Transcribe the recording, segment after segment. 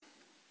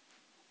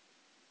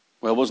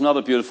Well, wasn't that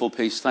a beautiful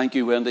piece? Thank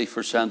you, Wendy,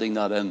 for sending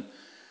that in.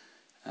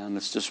 And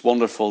it's just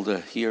wonderful to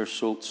hear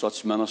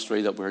such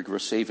ministry that we're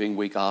receiving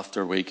week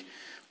after week.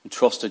 We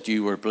trust that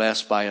you were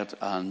blessed by it,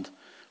 and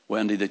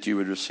Wendy, that you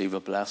would receive a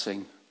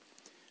blessing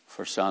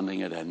for sending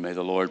it in. May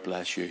the Lord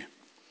bless you.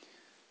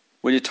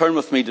 Will you turn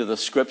with me to the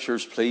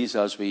scriptures, please,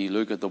 as we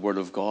look at the Word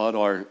of God?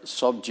 Our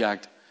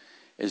subject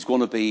is going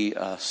to be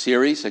a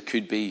series. It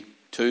could be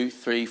 2,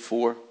 3,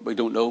 4, we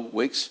don't know,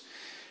 weeks.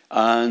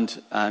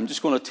 And I'm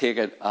just going to take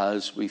it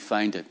as we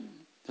find it.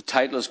 The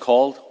title is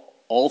called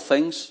All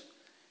Things,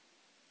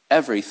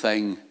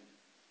 Everything,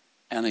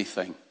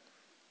 Anything.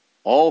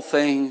 All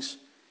things,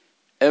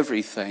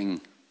 everything,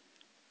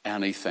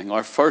 anything.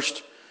 Our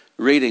first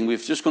reading, we're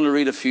just going to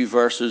read a few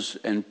verses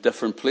in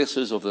different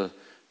places of the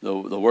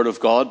Word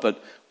of God,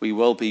 but we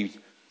will be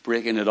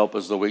breaking it up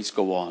as the weeks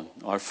go on.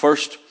 Our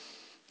first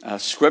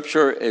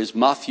scripture is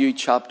Matthew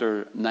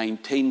chapter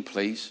 19,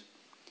 please.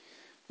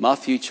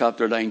 Matthew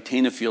chapter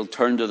 19, if you'll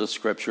turn to the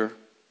scripture.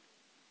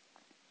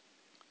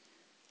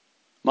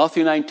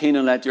 Matthew 19,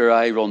 and let your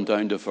eye run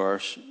down to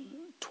verse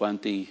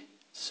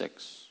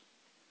 26.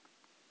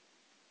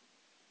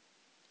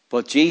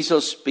 But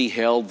Jesus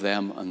beheld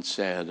them and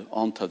said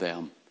unto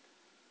them,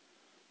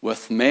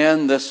 with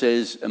men this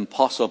is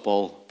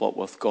impossible, but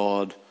with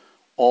God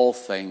all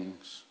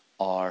things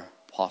are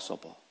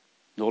possible.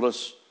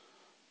 Notice,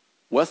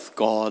 with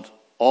God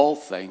all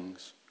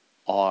things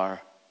are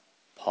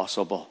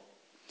possible.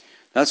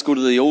 Let's go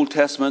to the Old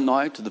Testament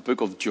now, to the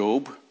book of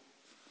Job.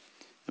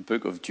 The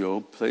book of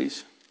Job,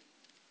 please.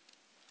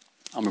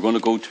 And we're going to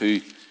go to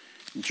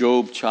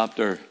Job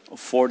chapter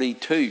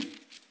 42.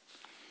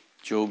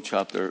 Job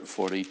chapter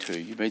 42.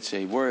 You might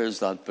say, where is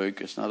that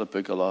book? It's not a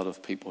book a lot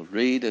of people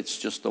read. It's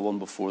just the one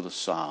before the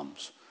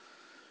Psalms.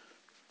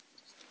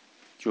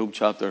 Job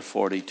chapter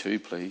 42,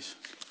 please.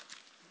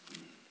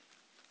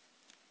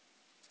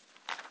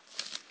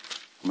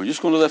 And we're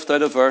just going to lift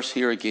out a verse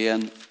here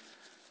again.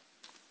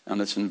 And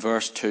it's in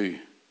verse 2.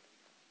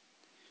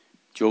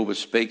 Job is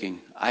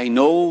speaking. I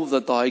know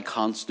that thou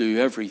canst do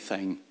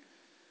everything,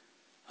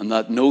 and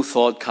that no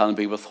thought can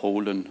be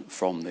withholden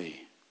from thee.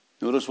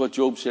 Notice what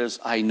Job says.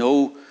 I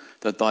know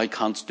that thou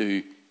canst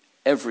do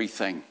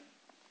everything,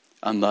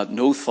 and that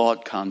no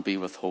thought can be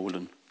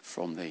withholden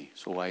from thee.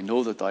 So I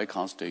know that thou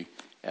canst do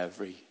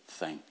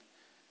everything.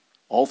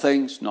 All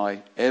things, now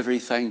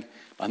everything.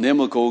 And then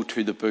we'll go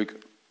to the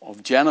book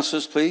of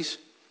Genesis, please.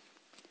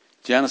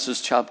 Genesis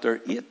chapter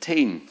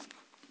 18.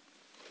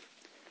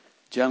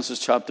 Genesis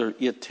chapter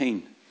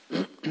 18.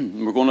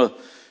 We're going to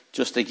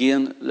just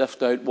again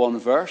lift out one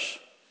verse.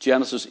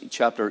 Genesis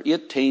chapter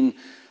 18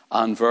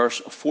 and verse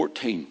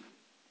 14.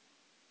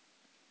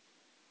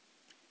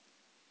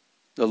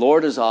 The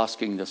Lord is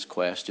asking this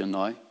question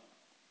now.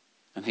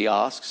 And he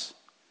asks,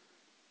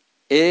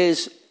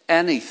 is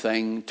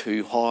anything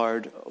too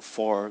hard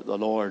for the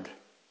Lord?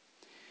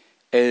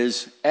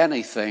 Is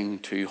anything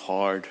too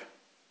hard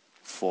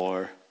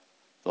for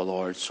the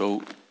Lord?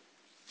 So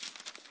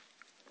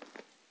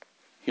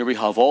here we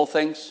have all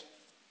things,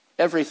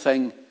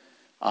 everything,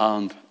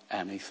 and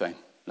anything.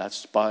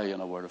 Let's bow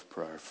in a word of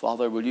prayer.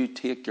 Father, will you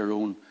take your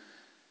own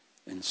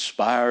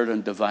inspired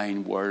and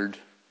divine word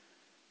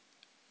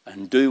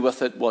and do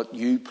with it what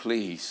you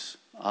please,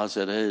 as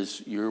it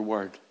is your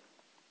word.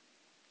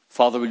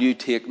 Father, will you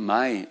take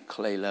my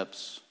clay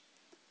lips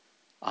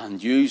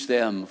and use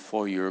them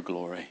for your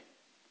glory?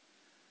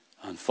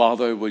 And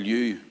Father, will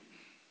you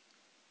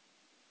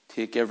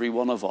take every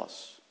one of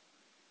us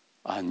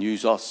and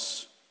use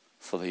us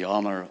for the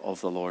honor of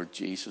the Lord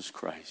Jesus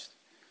Christ.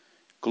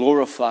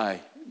 Glorify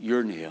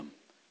your name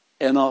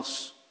in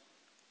us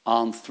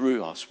and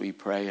through us, we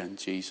pray in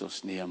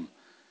Jesus' name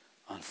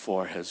and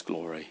for his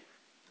glory.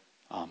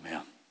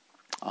 Amen.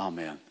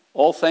 Amen.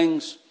 All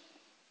things,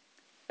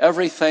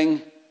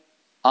 everything,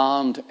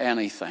 and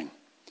anything.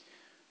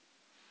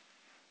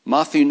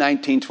 Matthew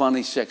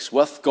 19:26.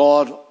 With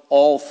God,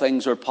 all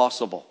things are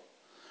possible.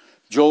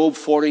 Job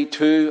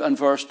 42 and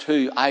verse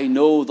 2. I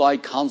know thou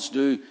canst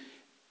do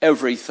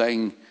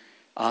everything.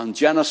 And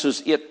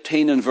Genesis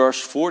 18 and verse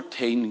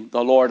 14,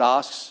 the Lord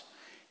asks,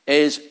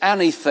 is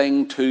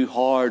anything too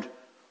hard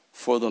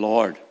for the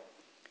Lord?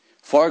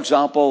 For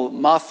example,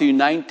 Matthew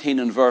 19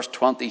 and verse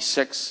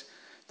 26,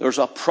 there's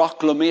a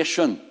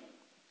proclamation.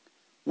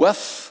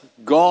 With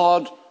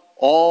God,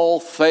 all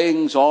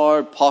things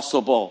are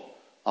possible.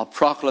 A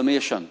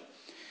proclamation.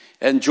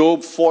 In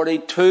Job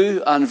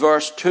 42 and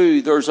verse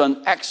 2, there's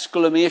an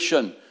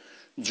exclamation.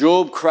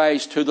 Job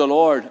cries to the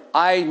Lord,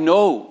 I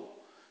know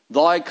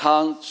thou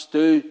canst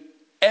do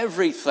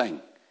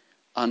everything.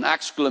 An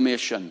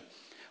exclamation.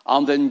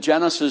 And in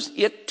Genesis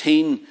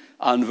 18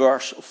 and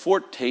verse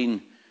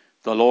 14,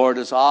 the Lord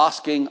is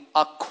asking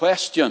a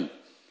question.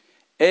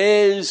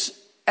 Is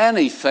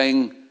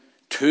anything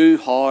too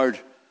hard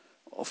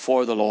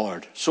for the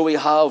Lord? So we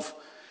have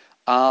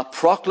a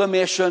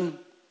proclamation,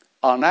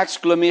 an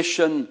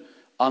exclamation,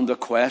 and a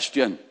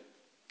question.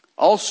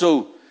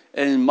 Also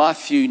in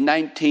Matthew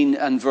 19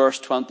 and verse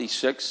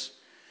 26,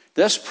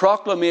 this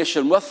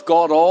proclamation, with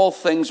God all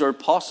things are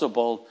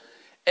possible,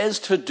 is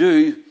to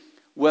do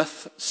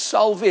with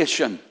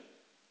salvation.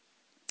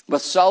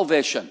 With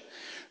salvation.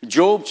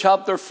 Job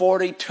chapter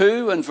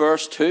 42 and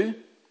verse 2.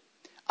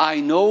 I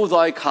know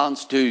thou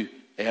canst do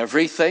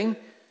everything,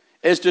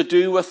 is to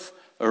do with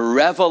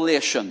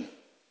revelation.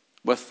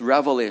 With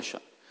revelation.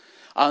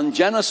 And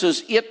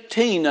Genesis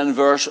 18 and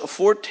verse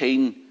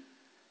 14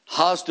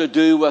 has to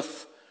do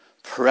with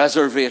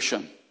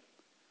preservation.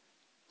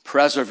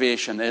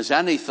 Preservation. Is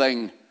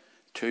anything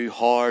too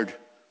hard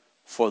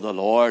for the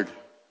Lord?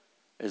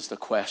 Is the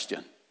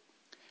question.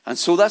 And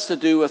so that's to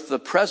do with the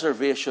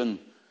preservation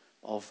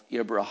of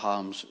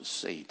Abraham's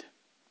seed.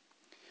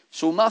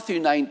 So Matthew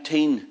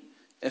 19,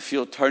 if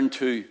you'll turn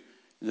to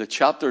the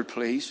chapter,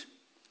 please.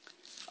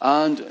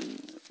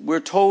 And we're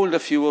told,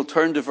 if you will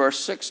turn to verse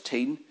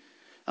 16,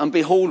 and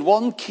behold,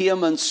 one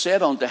came and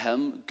said unto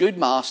him, Good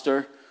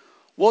master,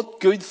 what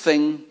good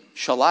thing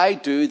shall I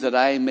do that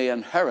I may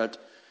inherit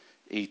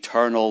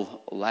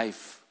eternal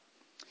life?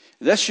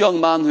 This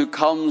young man who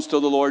comes to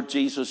the Lord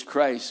Jesus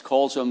Christ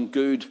calls him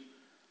Good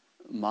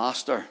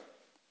Master.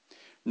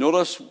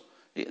 Notice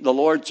the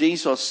Lord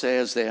Jesus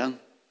says then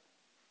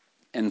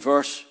in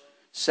verse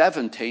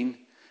 17,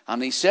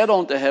 and he said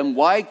unto him,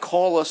 Why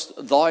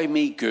callest thou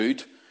me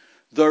good?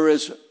 There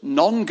is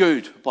none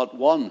good but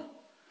one,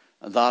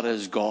 and that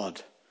is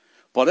God.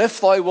 But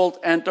if thou wilt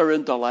enter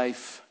into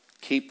life,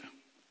 keep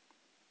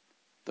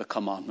the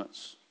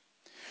commandments.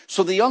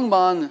 So the young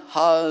man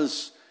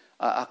has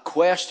a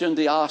question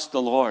to ask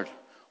the Lord.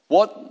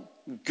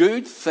 What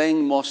good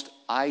thing must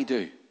I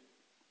do?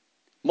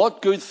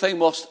 What good thing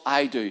must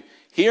I do?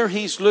 Here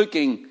he's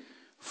looking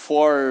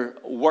for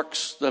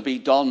works to be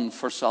done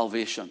for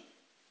salvation.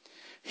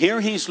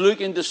 Here he's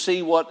looking to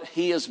see what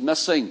he is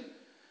missing,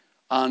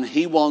 and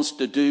he wants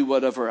to do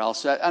whatever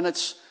else. And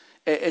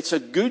it's a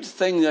good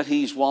thing that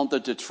he's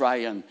wanted to try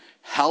and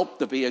help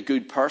to be a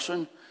good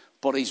person,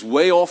 but he's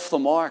way off the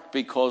mark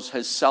because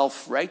his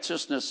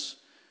self-righteousness,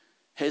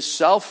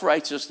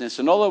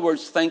 in other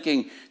words,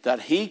 thinking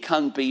that he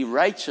can be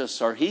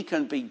righteous or he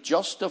can be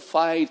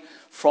justified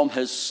from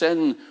his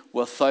sin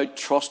without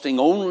trusting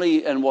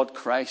only in what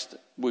Christ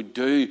would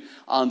do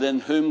and in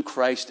whom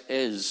Christ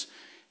is.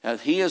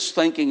 That he is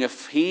thinking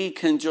if he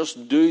can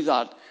just do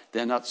that,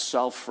 then that's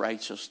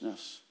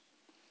self-righteousness.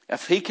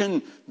 If he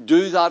can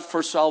do that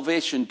for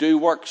salvation, do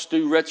works,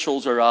 do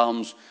rituals or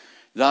alms,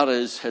 that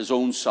is his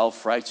own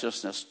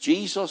self-righteousness.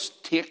 Jesus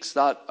takes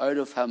that out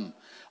of him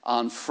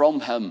and from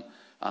him,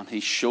 and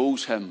he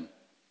shows him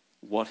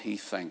what he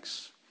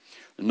thinks.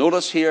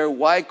 Notice here,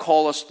 why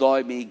callest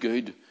thou me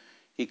good?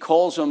 He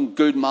calls him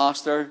good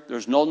master.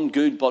 There's none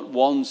good but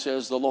one,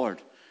 says the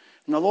Lord.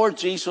 And the Lord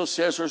Jesus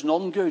says there's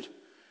none good.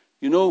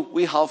 You know,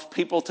 we have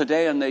people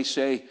today and they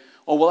say,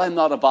 oh, well, I'm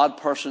not a bad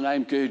person,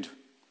 I'm good.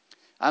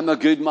 I'm a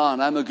good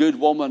man, I'm a good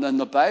woman. And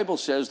the Bible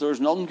says there's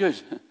none good.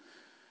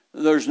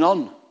 There's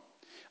none.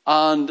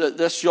 And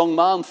this young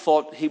man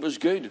thought he was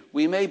good.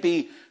 We may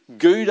be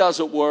good, as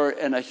it were,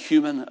 in a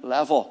human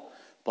level,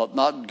 but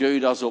not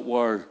good, as it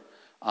were,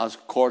 as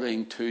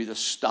according to the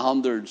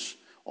standards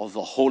of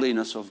the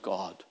holiness of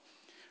God.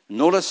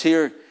 Notice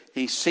here,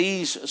 he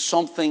sees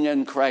something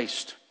in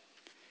Christ.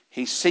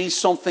 He sees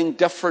something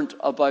different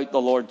about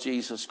the Lord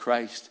Jesus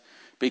Christ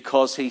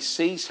because he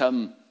sees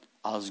him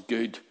as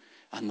good.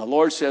 And the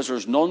Lord says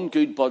there's none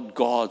good but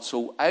God.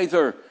 So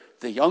either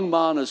the young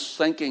man is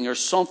thinking there's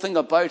something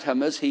about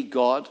him, is he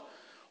God?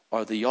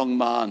 Or the young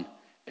man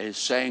is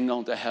saying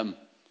unto him,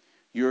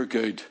 you're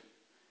good,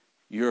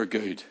 you're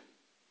good,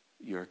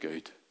 you're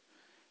good.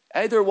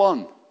 Either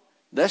one,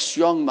 this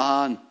young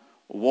man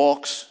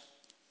walks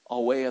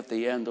away at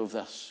the end of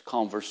this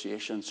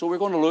conversation. So we're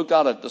going to look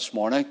at it this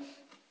morning.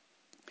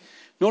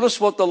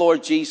 Notice what the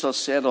Lord Jesus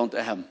said unto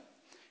him.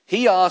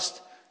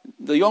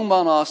 The young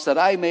man asked that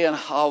I may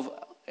have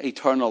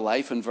eternal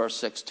life in verse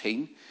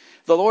 16.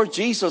 The Lord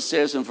Jesus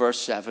says in verse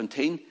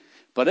 17,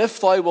 but if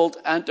thou wilt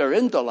enter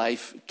into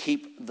life,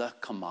 keep the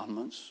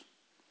commandments.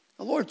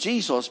 The Lord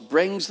Jesus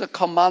brings the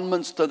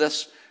commandments to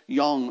this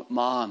young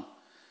man.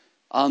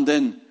 And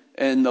then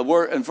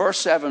in verse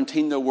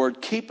 17, the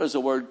word keep is the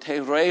word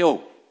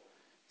tereo.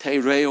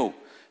 Tereo.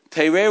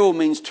 Tereo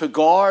means to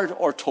guard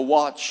or to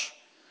watch.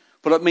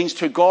 But it means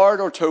to guard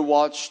or to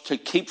watch, to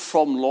keep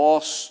from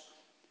loss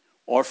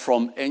or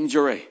from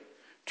injury.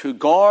 To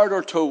guard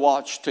or to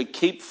watch, to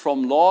keep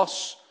from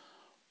loss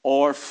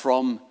or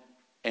from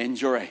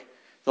injury.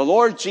 The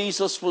Lord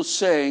Jesus was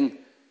saying,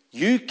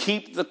 you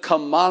keep the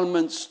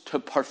commandments to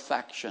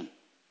perfection.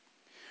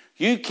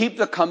 You keep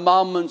the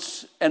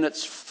commandments in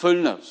its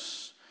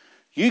fullness.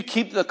 You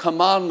keep the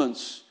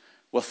commandments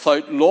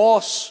without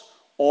loss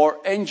or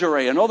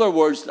injury. In other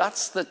words,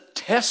 that's the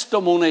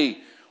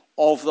testimony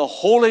of the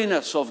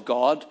holiness of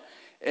God,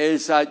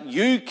 is that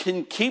you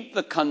can keep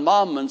the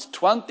commandments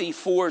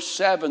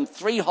 24/7,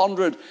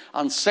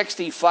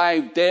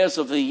 365 days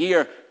of the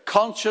year,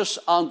 conscious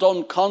and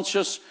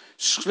unconscious,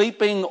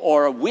 sleeping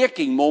or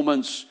waking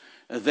moments,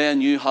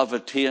 then you have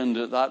attained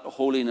that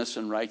holiness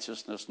and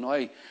righteousness.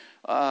 Now,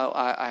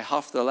 I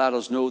have to let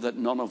us know that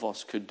none of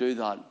us could do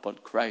that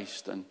but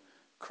Christ and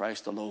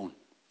Christ alone.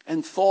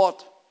 In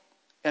thought,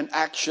 in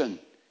action,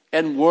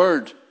 in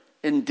word,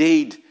 in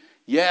deed.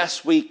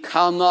 Yes, we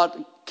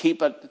cannot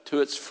keep it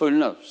to its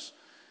fullness.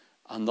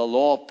 And the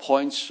law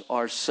points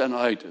our sin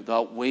out,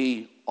 that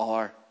we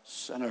are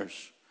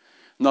sinners.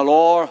 And the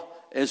law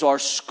is our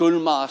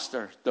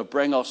schoolmaster to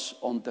bring us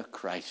unto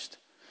Christ.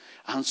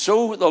 And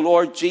so the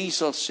Lord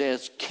Jesus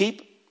says,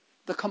 keep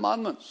the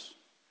commandments.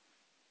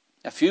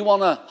 If you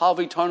want to have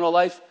eternal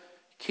life,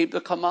 keep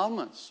the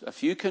commandments.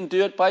 If you can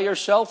do it by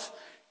yourself,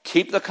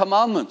 keep the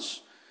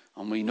commandments.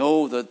 And we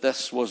know that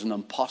this was an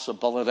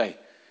impossibility.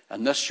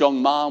 And this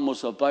young man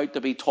was about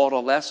to be taught a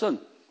lesson.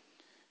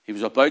 He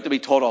was about to be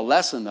taught a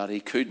lesson that he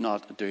could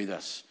not do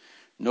this.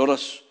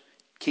 Notice,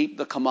 keep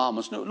the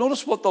commandments.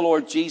 Notice what the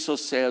Lord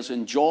Jesus says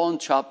in John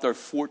chapter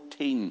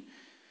 14,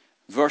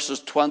 verses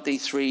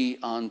 23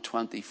 and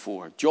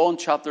 24. John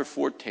chapter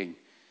 14,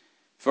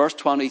 verse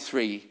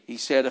 23. He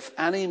said, if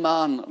any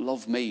man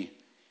love me,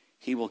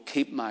 he will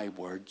keep my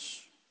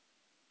words.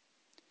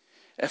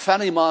 If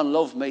any man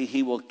love me,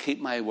 he will keep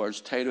my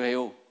words.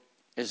 Teireo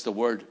is the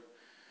word.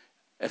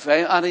 If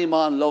any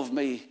man love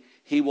me,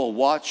 he will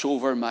watch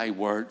over my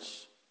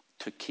words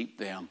to keep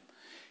them.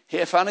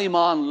 If any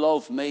man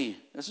love me,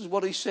 this is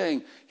what he's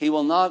saying, he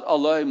will not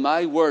allow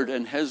my word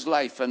in his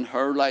life and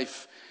her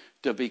life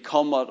to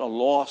become at a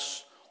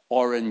loss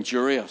or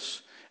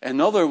injurious.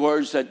 In other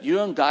words, that you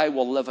and I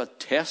will live a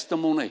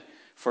testimony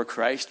for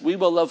Christ. We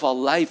will live a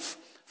life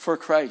for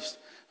Christ.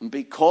 And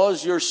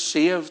because you're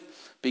saved,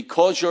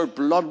 because you're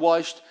blood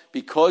washed,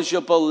 because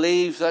you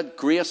believe that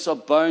grace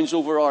abounds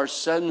over our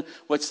sin,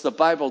 which the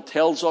Bible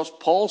tells us,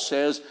 Paul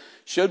says,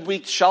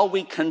 shall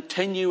we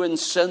continue in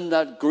sin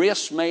that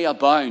grace may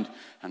abound?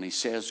 And he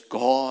says,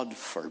 God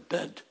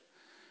forbid.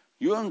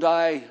 You and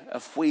I,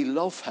 if we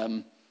love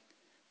him,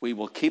 we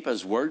will keep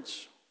his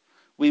words.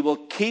 We will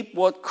keep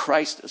what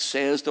Christ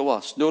says to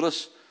us.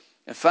 Notice,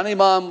 if any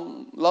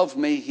man love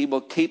me, he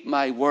will keep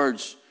my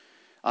words,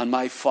 and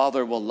my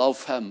Father will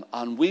love him,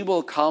 and we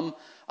will come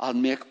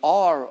and make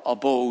our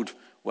abode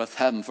with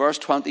him. Verse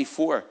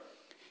 24,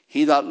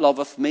 he that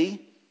loveth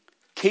me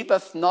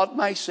keepeth not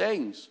my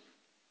sayings.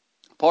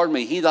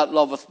 He that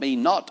loveth me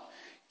not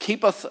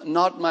keepeth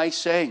not my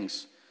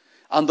sayings.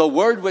 And the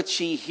word which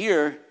ye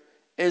hear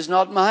is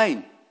not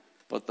mine,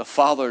 but the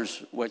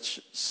Father's which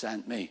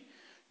sent me.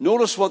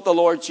 Notice what the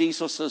Lord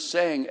Jesus is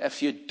saying.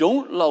 If you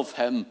don't love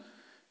him,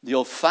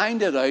 you'll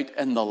find it out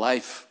in the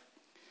life.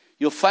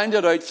 You'll find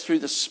it out through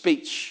the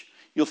speech.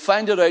 You'll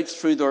find it out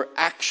through their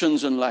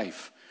actions in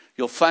life.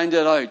 You'll find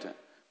it out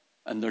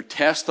in their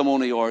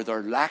testimony or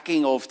their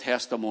lacking of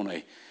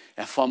testimony.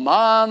 If a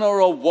man or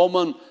a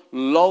woman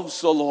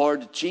loves the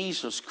Lord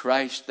Jesus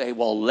Christ, they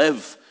will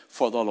live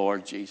for the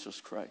Lord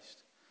Jesus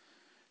Christ.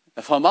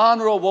 If a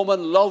man or a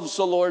woman loves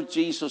the Lord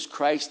Jesus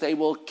Christ, they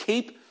will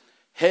keep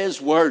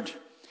his word.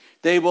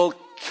 They will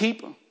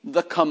keep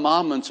the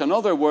commandments. In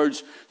other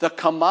words, the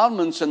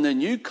commandments in the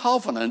new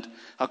covenant,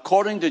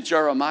 according to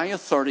Jeremiah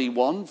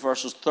 31,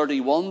 verses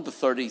 31 to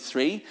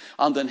 33,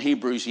 and in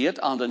Hebrews 8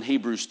 and in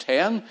Hebrews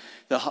 10,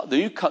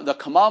 the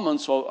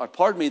commandments,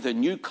 the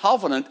new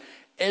covenant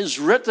is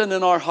written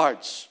in our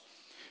hearts.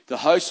 The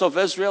house of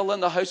Israel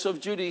and the house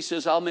of Judah, he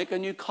says, I'll make a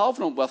new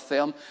covenant with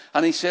them.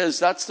 And he says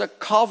that's the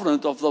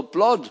covenant of the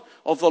blood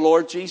of the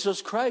Lord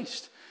Jesus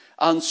Christ.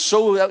 And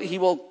so that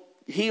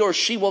he or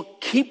she will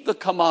keep the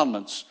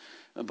commandments.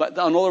 But in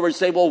other words,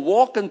 they will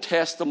walk in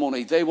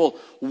testimony. They will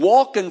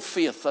walk in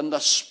faith. And the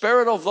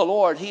Spirit of the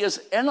Lord, he is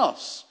in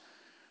us.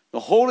 The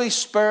Holy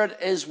Spirit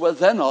is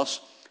within us,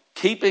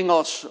 keeping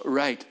us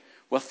right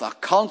with the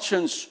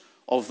conscience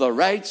of the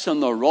rights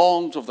and the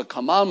wrongs of the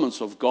commandments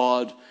of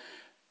God.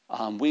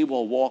 And we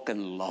will walk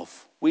in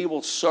love. We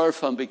will serve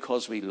him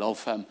because we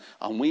love him.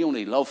 And we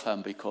only love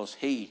him because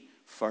he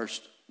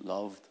first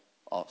loved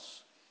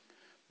us.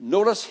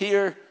 Notice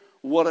here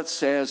what it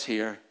says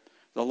here.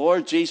 The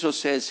Lord Jesus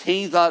says,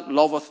 he that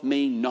loveth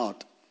me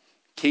not,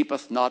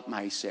 keepeth not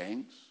my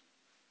sayings.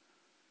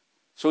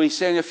 So he's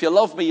saying, if you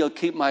love me, you'll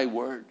keep my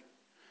word.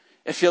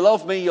 If you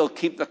love me, you'll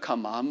keep the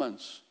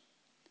commandments.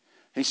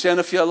 He's saying,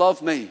 if you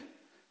love me,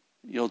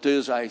 you'll do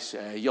as I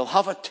say. You'll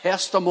have a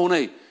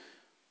testimony.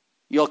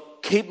 You'll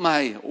keep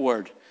my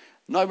word.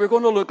 Now we're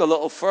going to look a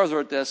little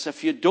further at this.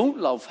 If you don't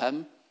love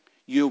him,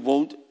 you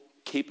won't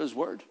keep his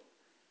word.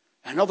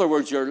 In other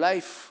words, your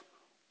life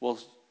will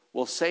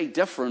say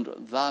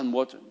different than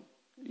what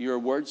your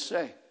words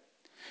say.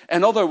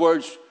 In other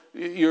words,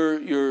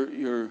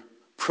 your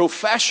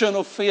profession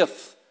of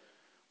faith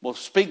will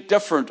speak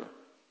different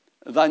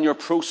than your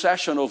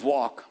procession of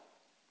walk.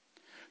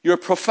 Your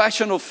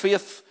profession of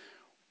faith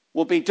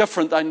will be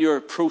different than your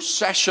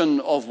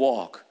procession of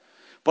walk.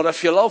 But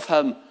if you love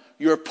him,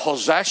 your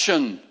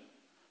possession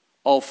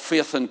of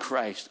faith in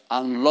Christ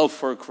and love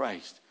for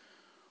Christ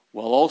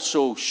will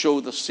also show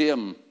the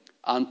same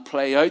and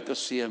play out the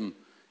same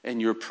in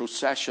your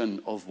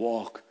procession of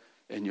walk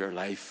in your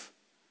life.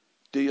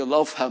 Do you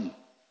love him?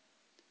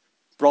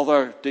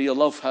 Brother, do you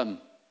love him?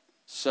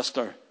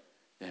 Sister,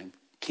 then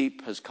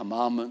keep his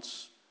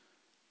commandments,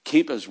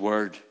 keep his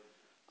word,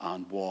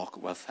 and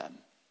walk with him.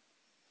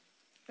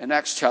 In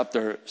Acts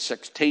chapter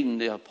 16,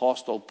 the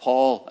Apostle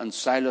Paul and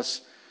Silas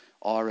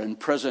are in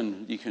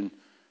prison. You can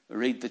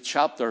read the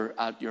chapter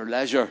at your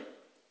leisure.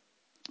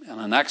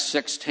 And in Acts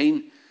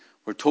 16,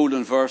 we're told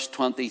in verse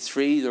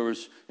 23,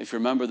 if you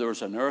remember, there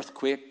was an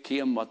earthquake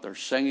came, but they're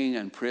singing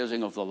and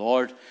praising of the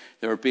Lord.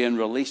 They were being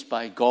released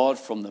by God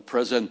from the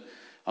prison.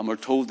 And we're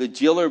told the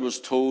jailer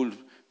was told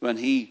when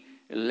he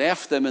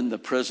left them in the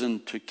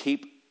prison to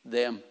keep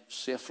them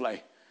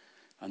safely.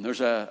 And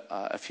there's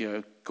if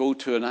you go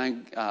to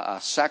a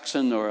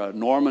Saxon or a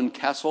Norman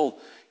castle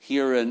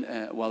here,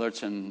 whether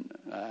it's in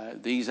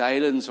these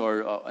islands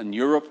or in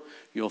Europe,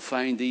 you'll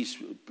find these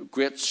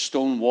great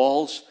stone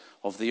walls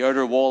of the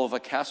outer wall of a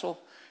castle.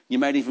 You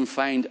might even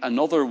find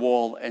another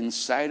wall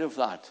inside of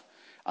that.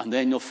 And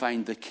then you'll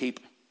find the keep.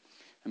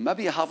 And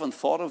maybe you haven't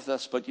thought of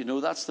this, but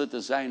that's the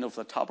design of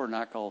the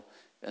tabernacle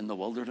in the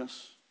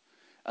wilderness.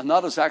 And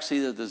that is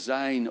actually the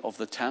design of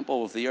the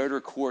temple, of the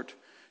outer court.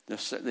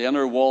 The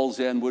inner walls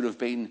then would have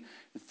been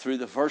through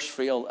the verse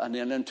field and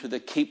then into the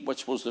keep,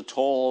 which was the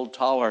tall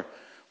tower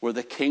where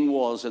the king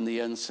was in the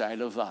inside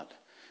of that.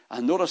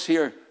 And notice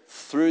here,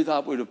 through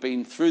that would have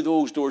been through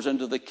those doors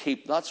into the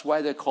keep. That's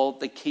why they called it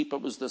the keep.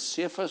 It was the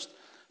safest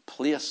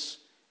place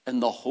in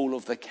the whole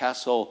of the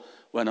castle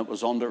when it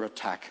was under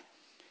attack.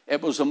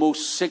 It was the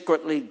most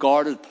secretly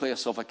guarded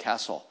place of a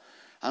castle.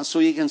 And so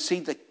you can see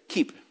the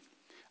keep.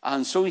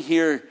 And so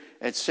here,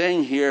 it's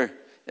saying here,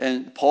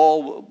 and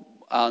Paul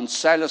and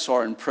Silas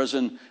are in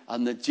prison,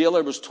 and the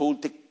jailer was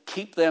told to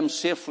keep them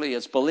safely.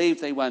 It's believed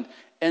they went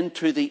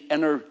into the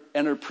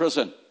inner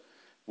prison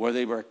where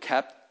they were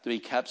kept, to be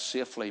kept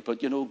safely.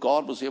 But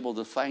God was able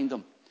to find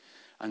them,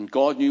 and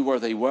God knew where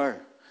they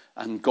were,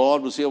 and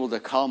God was able to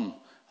come,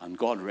 and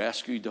God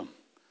rescued them.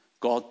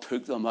 God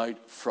took them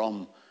out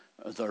from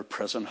their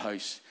prison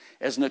house.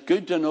 Isn't it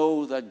good to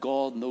know that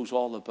God knows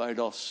all about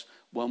us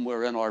when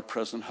we're in our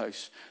prison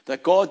house?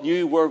 That God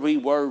knew where we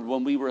were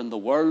when we were in the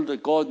world.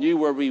 That God knew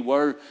where we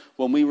were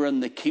when we were in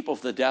the keep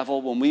of the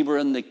devil, when we were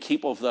in the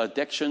keep of the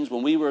addictions,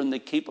 when we were in the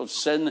keep of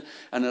sin,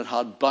 and it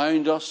had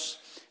bound us,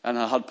 and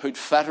it had put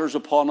fetters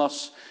upon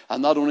us.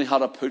 And not only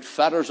had it put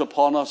fetters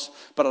upon us,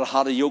 but it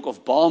had a yoke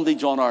of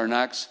bondage on our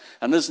necks.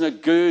 And isn't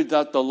it good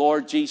that the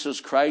Lord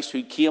Jesus Christ,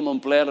 who came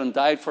and bled and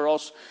died for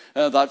us,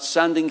 that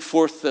sending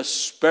forth the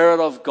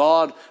Spirit of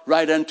God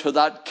right into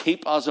that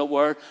keep, as it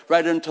were,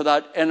 right into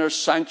that inner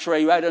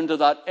sanctuary, right into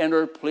that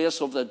inner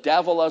place of the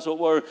devil, as it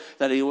were,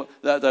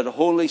 that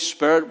Holy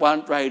Spirit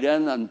went right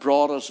in and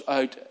brought us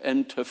out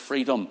into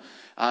freedom.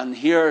 And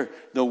here,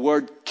 the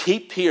word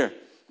keep here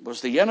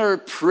was the inner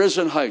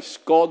prison house.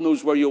 God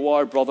knows where you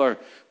are, brother.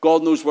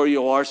 God knows where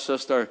you are,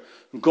 sister.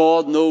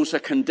 God knows the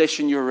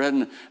condition you're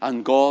in,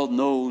 and God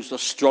knows the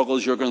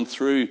struggles you're going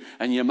through.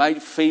 And you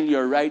might feel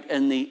you're right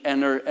in the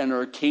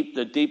inner keep,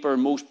 the deeper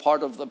most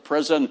part of the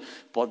prison.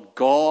 But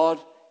God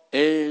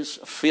is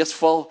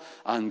faithful,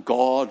 and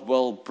God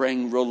will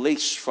bring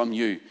release from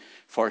you,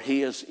 for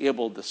he is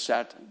able to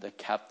set the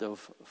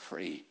captive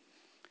free.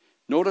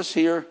 Notice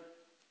here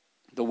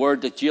the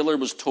word the jailer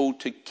was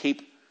told to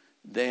keep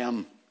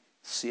them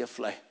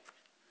safely.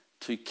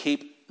 To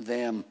keep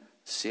them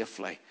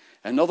safely.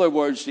 In other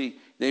words,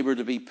 they were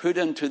to be put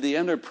into the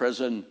inner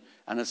prison,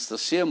 and it's the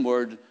same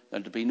word,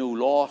 that to be no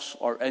loss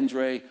or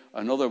injury.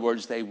 In other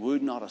words, they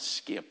would not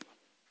escape.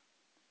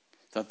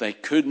 That they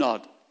could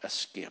not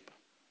escape.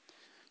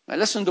 Now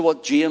listen to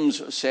what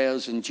James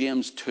says in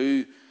James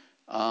 2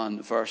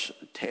 and verse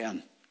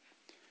 10.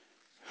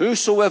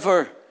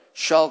 Whosoever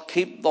shall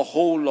keep the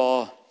whole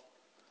law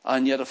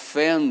and yet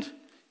offend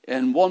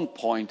in one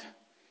point,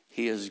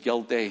 he is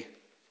guilty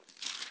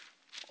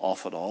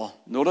of it all.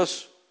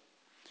 Notice,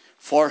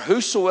 for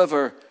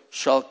whosoever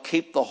shall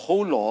keep the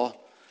whole law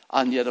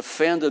and yet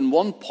offend in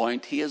one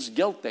point, he is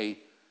guilty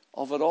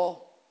of it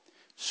all.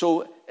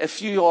 So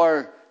if you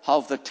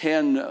have the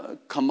 10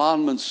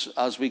 commandments,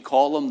 as we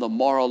call them, the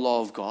moral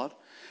law of God,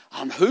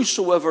 and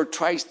whosoever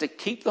tries to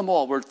keep them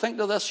all, we're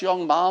thinking of this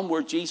young man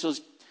where Jesus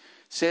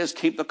says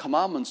keep the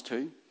commandments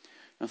to,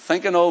 and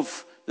thinking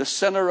of the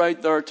sinner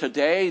out there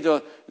today,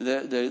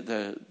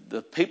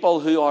 the people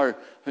who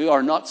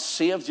are not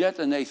saved yet,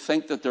 and they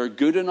think that they're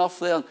good enough,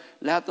 then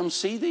let them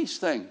see these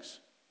things.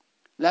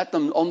 Let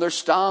them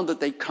understand that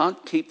they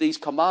can't keep these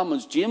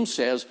commandments. James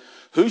says,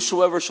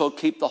 whosoever shall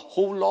keep the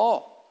whole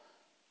law.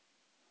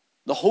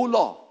 The whole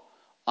law.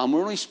 And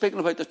we're only speaking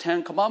about the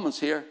 10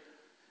 commandments here.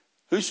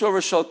 Whosoever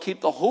shall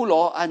keep the whole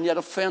law and yet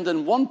offend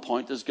in one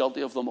point is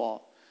guilty of them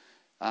all.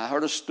 I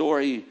heard a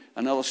story,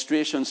 an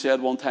illustration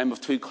said one time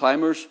of 2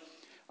 climbers.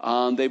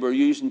 And they were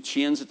using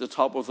chains at the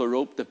top of the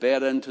rope to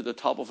bed into the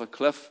top of a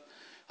cliff.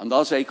 And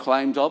as they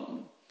climbed up,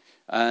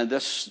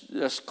 this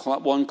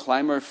one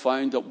climber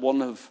found that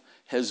one of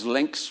his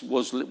links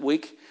was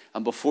weak.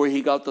 And before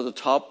he got to the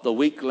top, the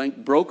weak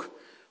link broke.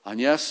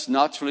 And yes,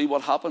 naturally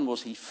what happened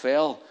was he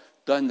fell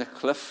down the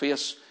cliff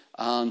face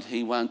and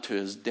he went to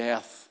his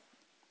death.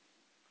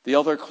 The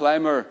other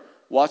climber,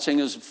 watching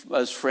his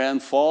friend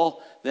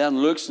fall, then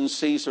looks and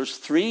sees there's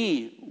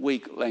 3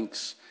 weak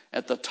links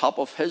at the top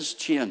of his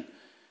chain.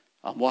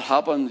 And what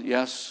happened?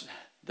 Yes,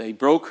 they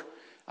broke,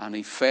 and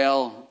he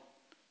fell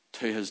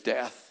to his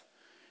death.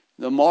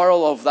 The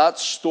moral of that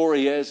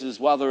story is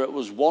whether it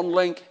was 1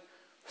 link,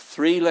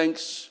 3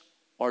 links,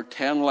 or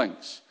 10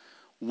 links.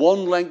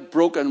 1 link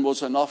broken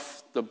was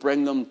enough to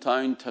bring them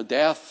down to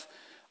death,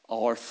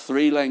 or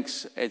 3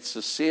 links, it's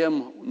the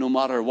same no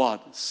matter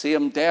what.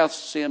 Same death,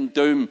 same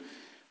doom.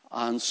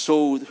 And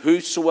so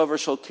whosoever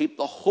shall keep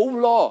the whole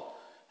law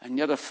and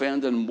yet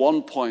offend in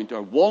 1 point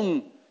or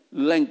 1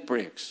 link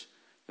breaks,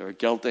 they're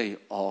guilty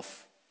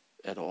of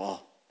it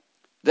all.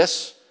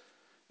 This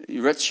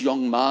rich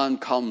young man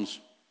comes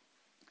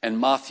in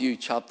Matthew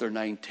chapter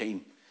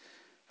 19.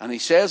 And he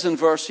says in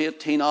verse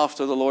 18,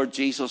 after the Lord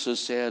Jesus has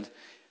said,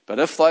 but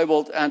if thou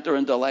wilt enter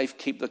into life,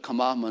 keep the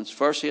commandments.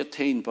 Verse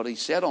 18, but he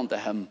said unto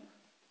him,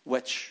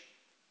 which?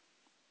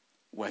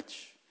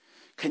 Which?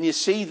 Can you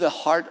see the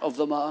heart of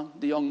the man,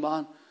 the young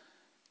man?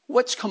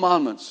 Which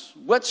commandments?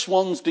 Which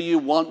ones do you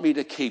want me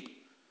to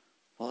keep?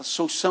 Well, it's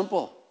so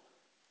simple.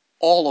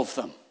 All of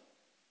them.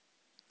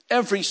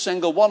 Every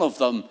single one of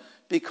them.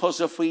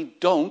 Because if we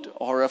don't,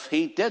 or if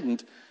he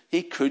didn't,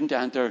 he couldn't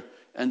enter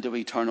into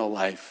eternal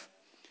life.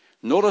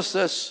 Notice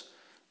this.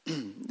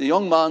 The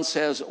young man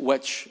says,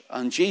 which?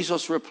 And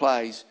Jesus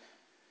replies,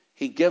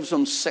 he gives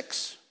him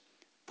 6.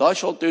 Thou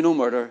shalt do no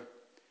murder.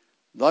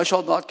 Thou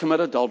shalt not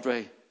commit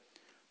adultery.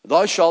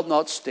 Thou shalt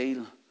not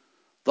steal.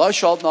 Thou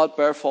shalt not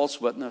bear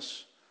false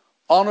witness.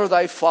 Honor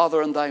thy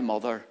father and thy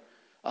mother.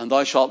 And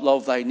thou shalt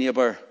love thy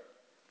neighbor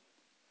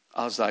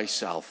as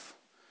thyself.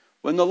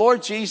 When the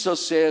Lord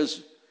Jesus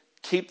says,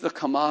 keep the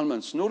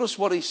commandments, notice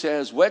what he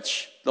says,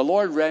 which the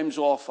Lord rhymes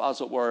off,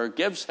 as it were,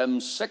 gives him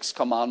 6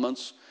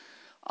 commandments.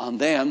 And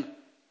then,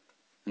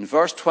 in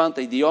verse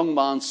 20, the young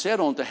man said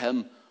unto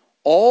him,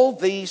 all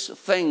these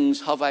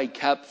things have I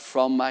kept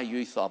from my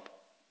youth up.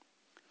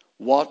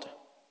 What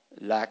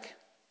lack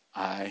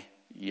I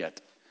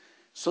yet?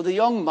 So the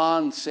young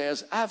man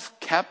says, I've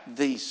kept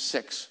these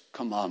 6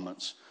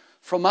 commandments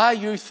from my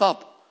youth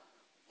up.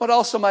 What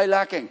else am I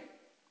lacking?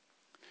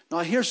 Now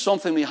here's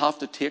something we have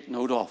to take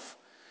note of.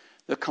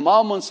 The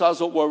commandments,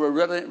 as it were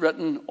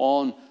written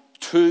on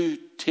 2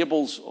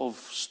 tables of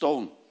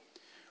stone.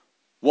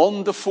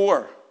 1 to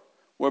 4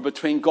 were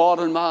between God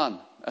and man.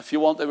 If you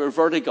want, they were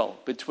vertical,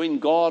 between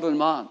God and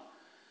man.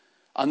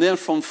 And then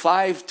from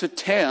 5 to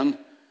 10,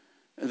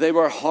 they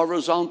were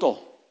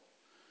horizontal,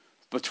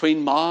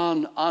 between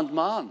man and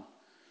man.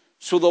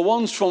 So the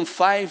ones from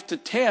 5 to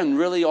 10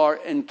 really are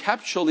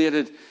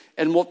encapsulated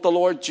in what the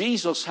Lord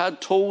Jesus had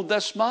told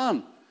this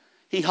man.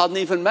 He hadn't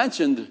even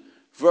mentioned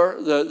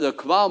the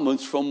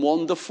commandments from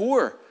 1 to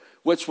 4,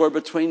 which were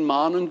between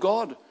man and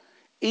God.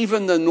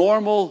 Even the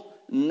normal,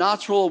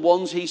 natural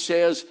ones, he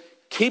says,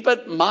 keep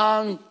it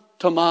man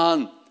to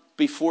man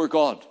before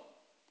God.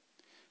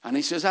 And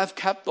he says, I've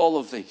kept all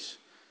of these.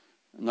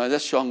 Now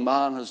this young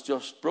man has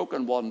just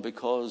broken one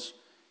because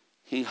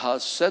he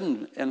has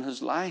sinned in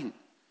his lying,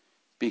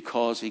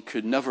 because he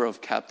could never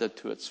have kept it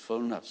to its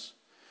fullness.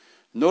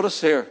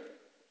 Notice here,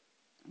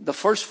 the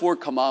first 4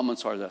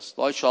 commandments are this.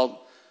 Thou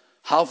shalt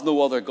have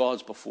no other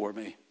gods before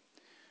me.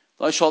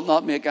 Thou shalt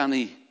not make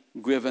any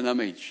graven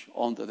image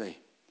unto thee.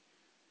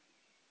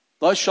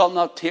 Thou shalt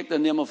not take the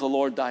name of the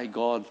Lord thy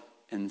God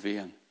in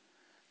vain.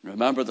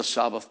 Remember the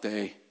Sabbath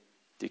day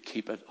to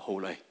keep it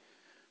holy.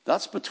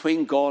 That's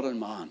between God and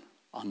man.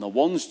 And the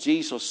ones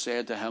Jesus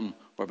said to him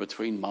were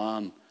between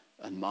man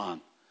and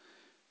man.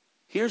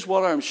 Here's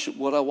what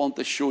I want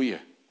to show you.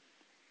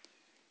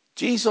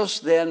 Jesus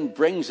then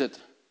brings it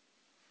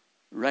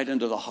right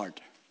into the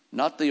heart.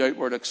 Not the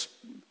outward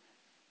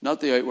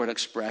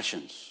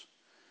expressions.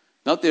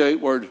 Not the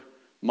outward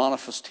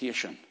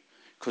manifestation.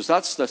 Because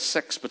that's the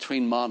 6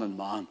 between man and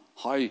man.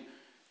 How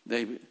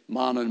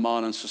man and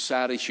man in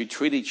society should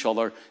treat each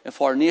other.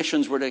 If our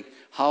nations were to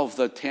have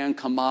the 10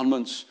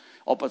 commandments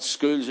up at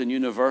schools and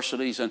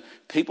universities, and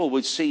people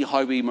would see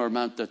how we were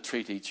meant to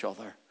treat each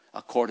other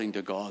according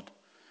to God.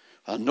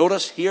 And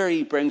notice here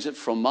he brings it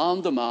from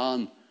man to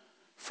man,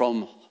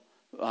 from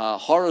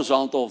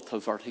horizontal to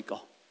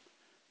vertical.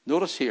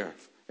 Notice here,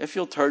 if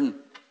you'll turn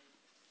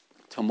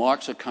to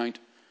Mark's account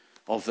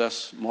of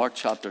this, Mark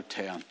chapter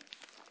 10.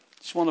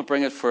 Just want to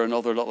bring it for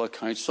another little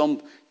account.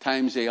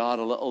 Sometimes they add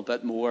a little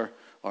bit more,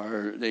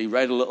 or they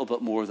write a little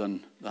bit more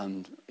than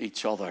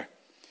each other.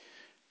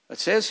 It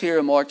says here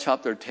in Mark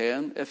chapter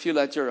 10, if you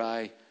let your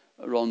eye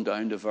run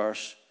down to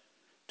verse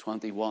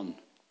 21.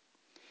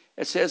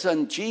 It says,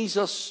 and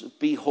Jesus,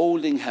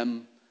 beholding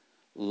him,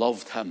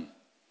 loved him,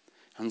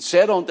 and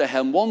said unto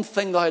him, one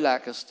thing thou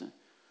lackest.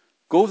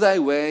 Go thy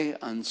way,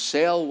 and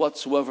sell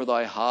whatsoever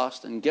thou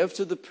hast, and give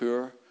to the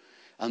poor,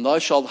 and thou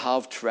shalt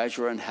have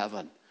treasure in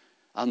heaven.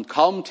 And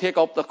come, take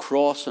up the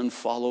cross, and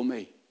follow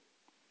me.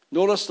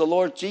 Notice the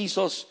Lord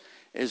Jesus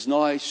is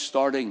now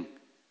starting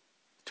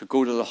to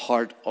go to the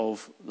heart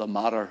of the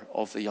matter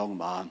of the young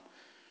man.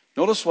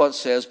 Notice what it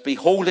says,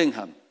 beholding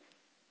him.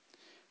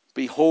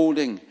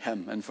 Beholding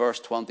him in verse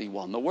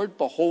 21. The word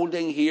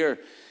beholding here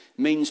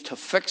means to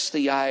fix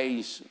the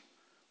eyes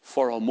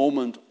for a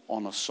moment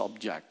on a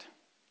subject.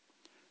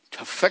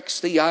 To fix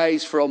the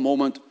eyes for a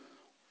moment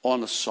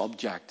on a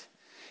subject.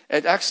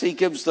 it actually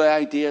gives the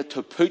idea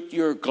to put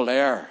your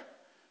glare,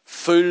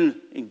 full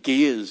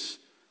gaze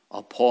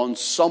upon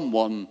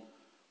someone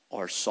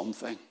or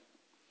something.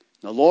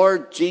 The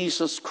Lord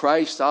Jesus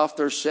Christ,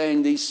 after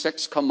saying these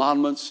 6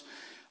 commandments,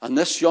 and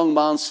this young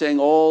man saying,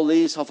 all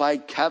these have I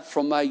kept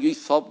from my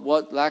youth up,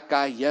 what lack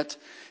I yet?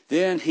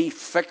 Then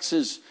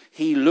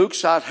he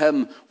looks at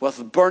him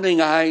with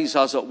burning eyes,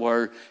 as it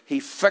were. He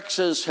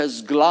fixes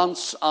his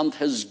glance and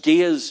his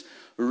gaze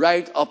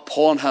right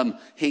upon him.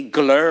 He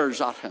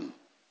glares at him.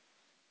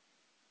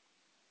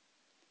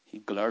 He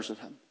glares at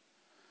him.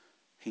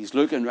 He's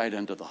looking right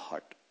into the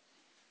heart.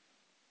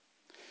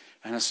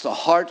 And it's the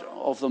heart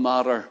of the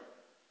matter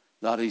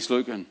that he's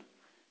looking,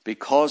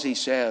 because he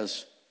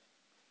says,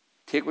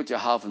 take what you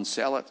have and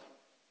sell it.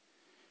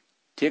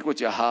 Take what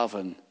you have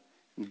and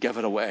give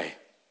it away.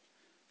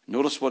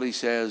 Notice what he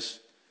says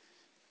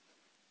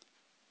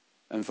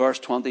in verse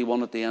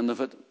 21 at the end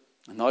of it.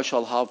 And thou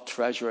shalt have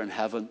treasure in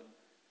heaven.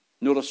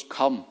 Notice,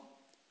 come,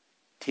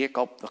 take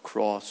up the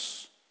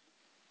cross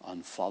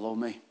and follow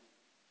me.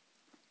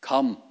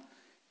 Come,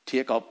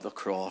 take up the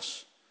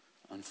cross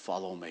and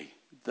follow me.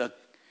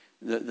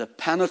 The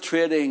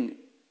penetrating,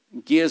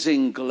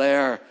 gazing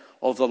glare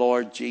of the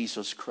Lord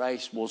Jesus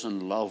Christ was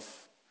in love.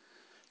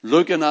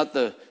 Looking at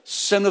the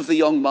sin of the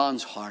young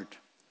man's heart.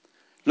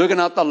 Looking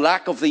at the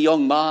lack of the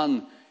young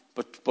man,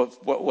 but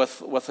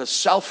with a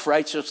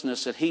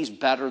self-righteousness that he's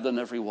better than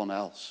everyone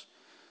else.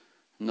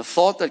 And the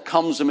thought that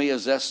comes to me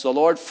is this: the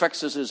Lord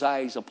fixes his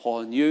eyes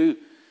upon you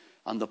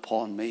and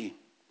upon me.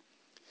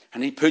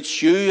 And he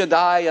puts you and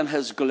I in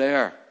his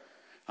glare.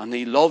 And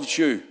he loves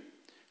you.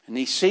 And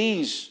he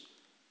sees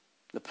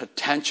the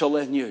potential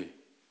in you,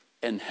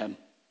 in him.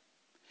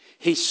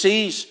 He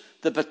sees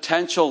the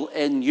potential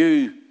in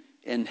you,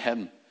 in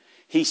him.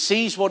 He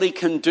sees what he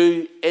can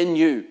do in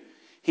you.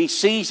 He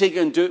sees he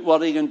can do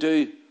what he can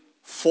do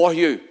for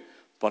you.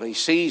 But he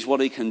sees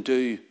what he can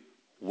do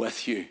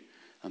with you.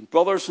 And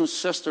brothers and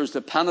sisters,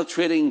 the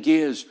penetrating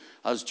gaze,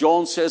 as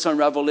John says in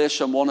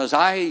Revelation 1, his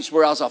eyes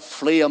were as a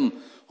flame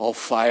of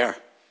fire.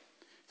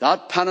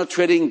 That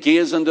penetrating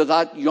gaze into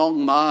that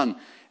young man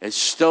is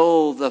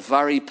still the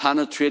very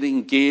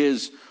penetrating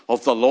gaze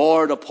of the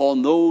Lord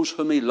upon those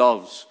whom he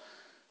loves.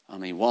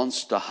 And he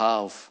wants to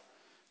have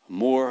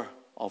more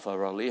of a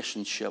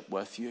relationship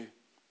with you.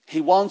 He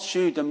wants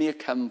you to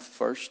make him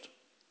first.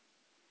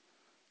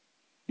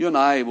 You and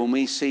I, when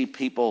we see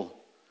people,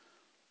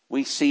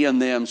 we see in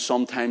them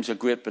sometimes a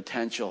great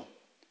potential.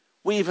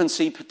 We even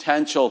see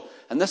potential,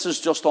 and this is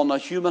just on a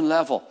human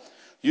level.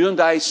 You and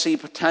I see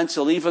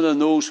potential even in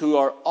those who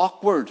are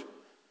awkward,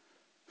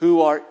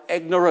 who are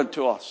ignorant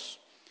to us.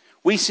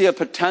 We see a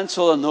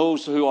potential in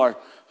those who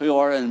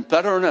are in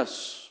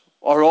bitterness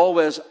or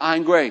always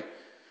angry.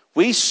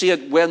 We see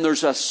it when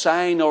there's a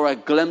sign or a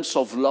glimpse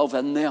of love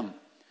in them.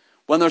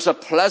 When there's a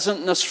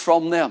pleasantness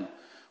from them.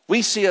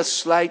 We see a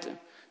slight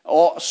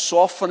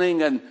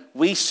softening, and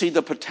we see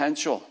the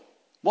potential.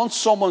 Once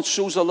someone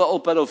shows a little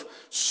bit of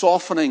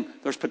softening,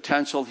 there's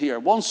potential here.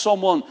 Once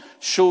someone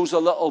shows a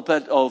little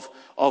bit of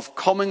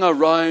coming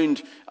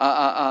around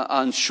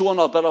and showing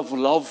a bit of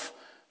love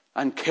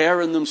and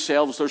care in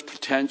themselves, there's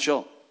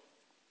potential.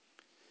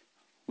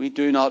 We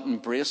do not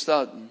embrace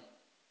that.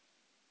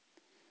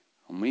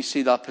 When we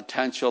see that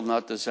potential and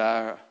that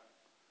desire,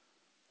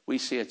 we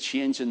see a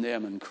change in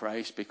them in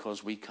Christ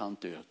because we can't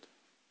do it.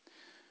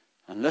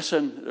 And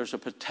listen, there's a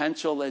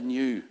potential in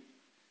you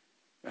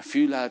if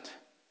you let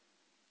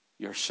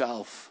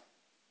yourself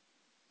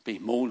be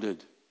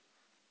molded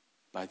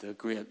by the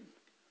great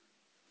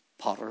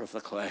potter of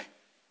the clay.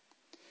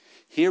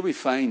 Here we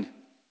find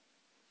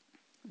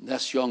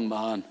this young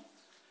man,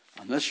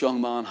 and this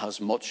young man has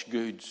much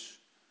goods,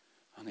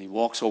 and he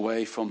walks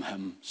away from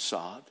him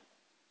sad.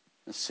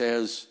 It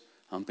says,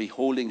 and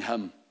beholding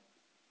him,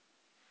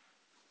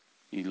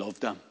 he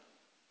loved him.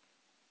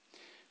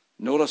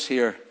 Notice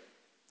here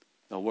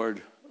the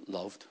word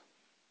loved.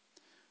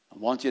 I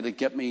want you to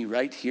get me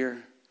right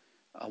here.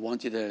 I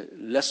want you to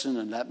listen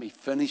and let me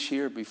finish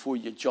here before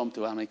you jump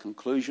to any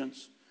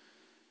conclusions.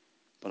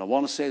 But I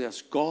want to say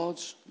this: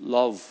 God's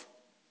love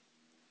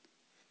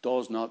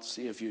does not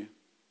save you.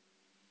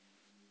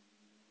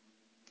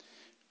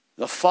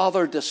 The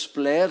Father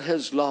displayed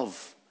his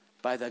love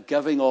by the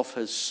giving of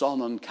his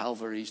Son on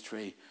Calvary's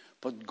tree.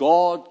 But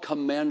God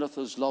commendeth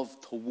his love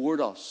toward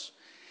us,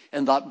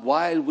 in that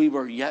while we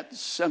were yet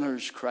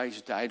sinners,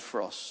 Christ died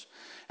for us.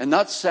 In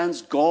that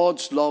sense,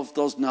 God's love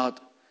does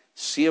not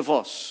save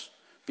us,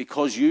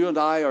 because you and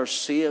I are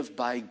saved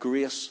by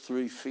grace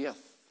through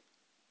faith.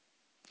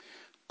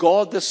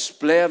 God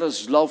displayed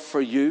his love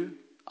for you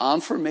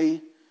and for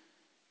me,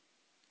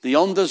 the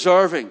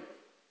undeserving.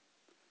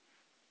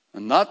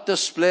 And that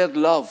displayed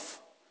love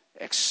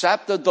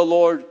accepted the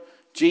Lord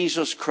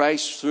Jesus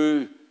Christ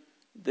through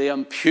the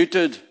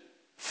imputed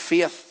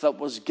faith that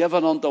was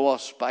given unto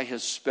us by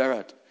his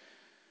Spirit.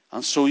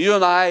 And so you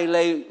and I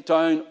lay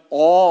down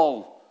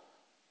all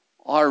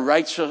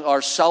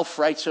our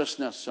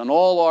self-righteousness and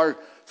all our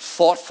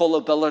thoughtful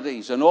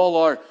abilities and all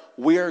our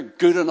we're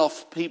good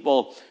enough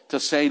people to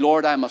say,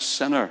 Lord, I'm a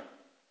sinner.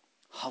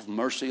 have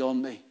mercy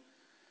on me.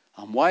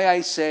 And why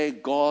I say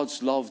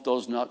God's love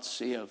does not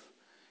save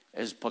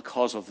is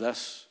because of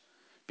this.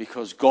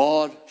 Because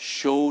God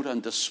showed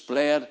and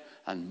displayed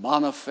and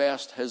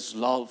manifested his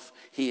love.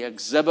 He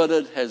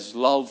exhibited his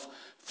love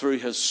through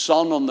his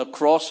Son on the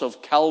cross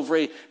of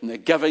Calvary and the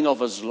giving of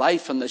his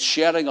life and the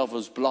shedding of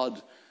his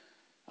blood.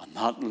 And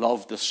that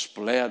love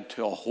displayed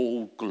to a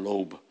whole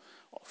globe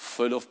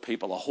full of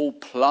people, a whole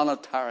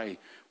planetary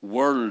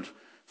world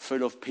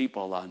full of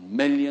people, and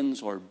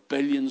millions or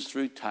billions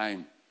through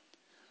time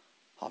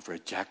have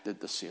rejected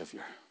the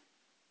Savior.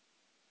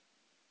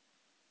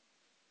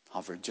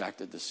 Have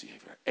rejected the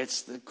Savior.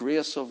 It's the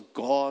grace of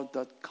God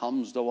that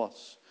comes to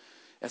us.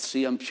 It's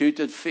the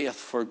imputed faith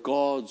for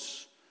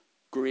God's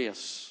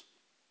grace.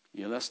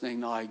 You're listening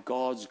now?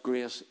 God's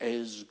grace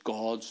is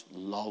God's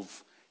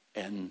love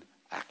in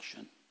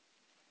action.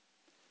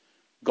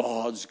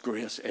 God's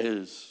grace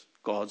is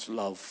God's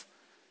love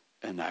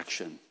in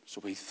action.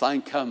 So we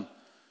thank him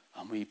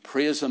and we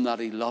praise him that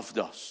he loved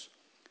us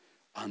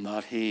and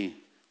that he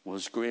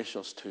was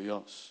gracious to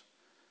us.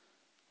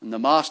 And the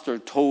Master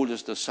told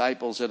his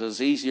disciples it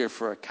is easier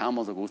for a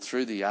camel to go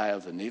through the eye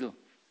of the needle.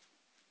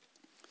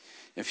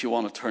 If you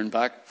want to turn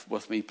back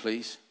with me,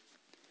 please.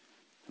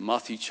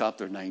 Matthew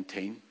chapter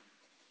 19.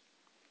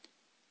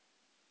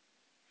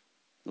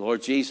 The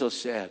Lord Jesus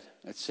said,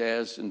 it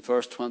says in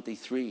verse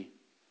 23,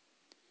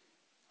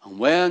 and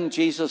when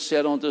Jesus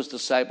said unto his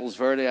disciples,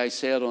 verily I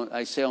say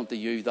unto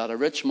you, that a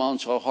rich man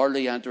shall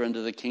hardly enter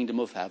into the kingdom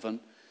of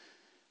heaven.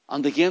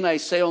 And again I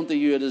say unto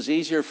you, it is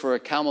easier for a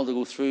camel to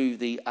go through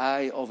the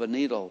eye of a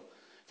needle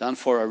than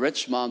for a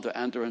rich man to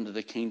enter into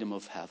the kingdom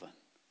of heaven.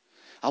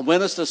 And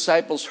when his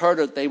disciples heard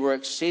it, they were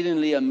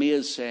exceedingly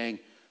amazed, saying,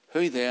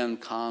 who then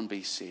can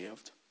be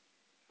saved?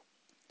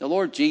 The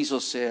Lord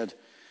Jesus said,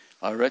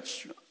 a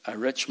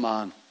rich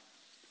man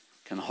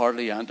can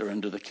hardly enter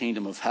into the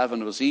kingdom of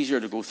heaven. It was easier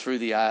to go through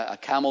the eye, a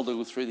camel to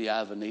go through the eye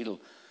of a needle.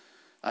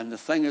 And the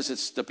thing is,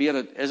 it's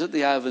debated, is it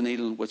the eye of a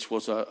needle, which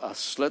was a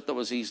slit that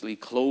was easily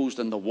closed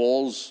in the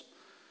walls,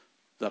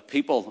 that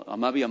people, or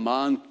maybe a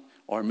man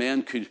or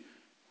men could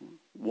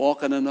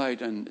walk in and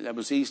out, and it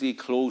was easily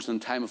closed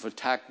in time of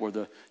attack where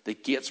the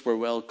gates were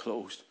well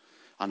closed.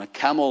 And a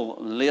camel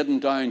laden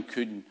down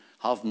could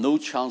have no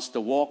chance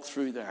to walk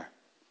through there.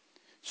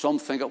 Some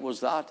think it was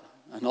that,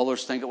 and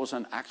others think it was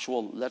an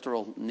actual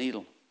literal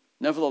needle.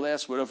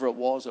 Nevertheless, whatever it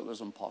was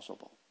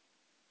impossible.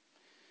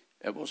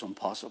 It was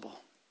impossible.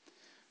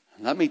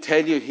 And let me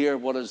tell you here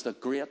what is the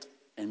great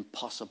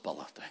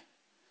impossibility.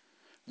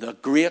 The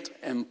great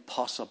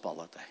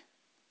impossibility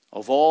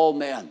of all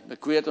men, the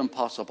great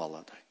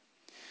impossibility.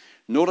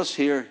 Notice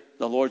here,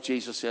 the Lord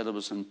Jesus said it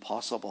was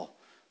impossible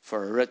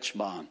for a rich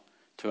man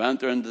to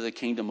enter into the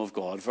kingdom of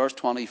God. Verse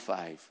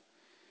 25,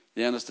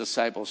 then his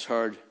disciples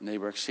heard, and they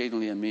were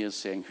exceedingly amazed,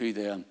 saying, who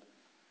then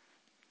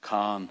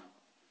can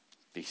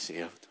be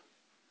saved?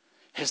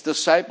 His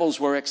disciples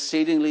were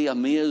exceedingly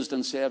amazed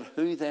and said,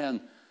 who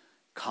then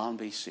can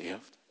be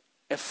saved?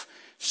 If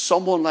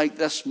someone like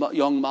this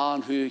young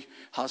man who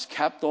has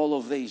kept all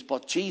of these,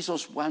 but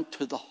Jesus went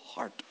to the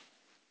heart.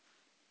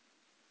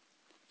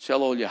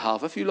 Sell all you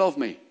have if you love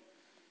me.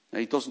 Now,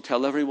 he doesn't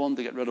tell everyone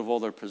to get rid of all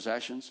their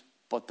possessions,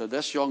 but to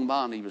this young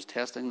man, he was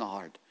testing the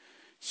heart.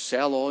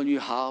 Sell all you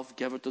have,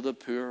 give it to the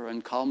poor,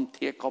 and come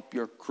take up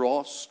your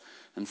cross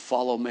and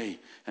follow me.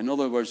 In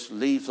other words,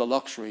 leave the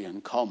luxury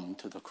and come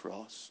to the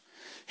cross.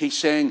 He's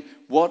saying,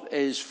 what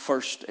is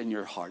first in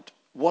your heart?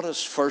 What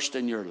is first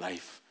in your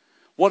life?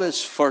 What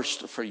is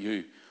first for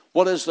you?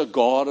 What is the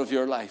God of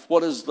your life?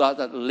 What is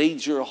that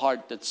leads your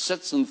heart, that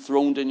sits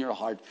enthroned in your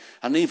heart?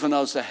 And even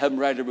as the hymn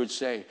writer would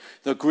say,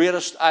 the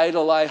greatest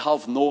idol I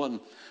have known,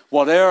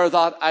 whate'er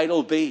that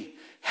idol be,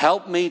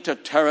 help me to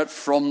tear it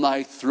from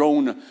thy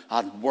throne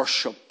and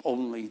worship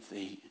only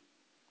thee.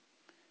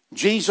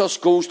 Jesus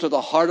goes to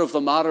the heart of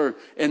the matter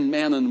in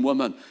men and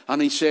women,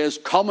 and he says,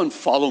 come and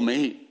follow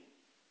me.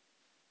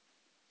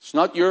 It's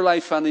not your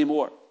life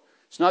anymore.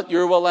 It's not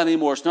your will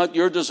anymore. It's not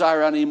your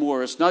desire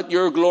anymore. It's not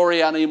your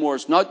glory anymore.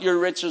 It's not your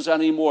riches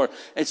anymore.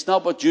 It's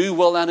not what you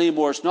will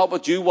anymore. It's not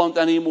what you want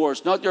anymore.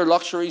 It's not your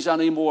luxuries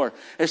anymore.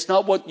 It's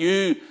not what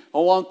you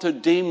want to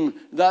deem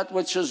that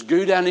which is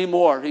good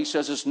anymore. He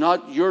says it's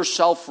not your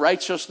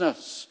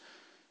self-righteousness.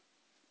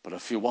 But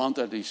if you want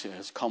it, he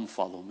says, come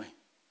follow me.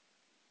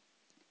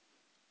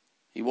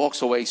 He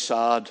walks away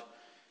sad,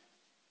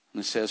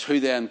 and he says, who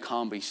then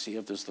can be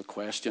saved is the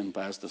question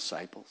by his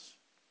disciples.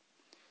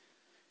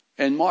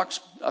 In Mark's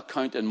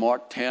account, in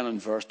Mark 10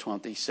 and verse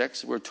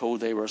 26, we're told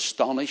they were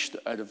astonished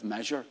out of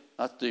measure.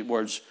 That's the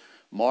words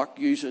Mark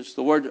uses.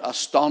 The word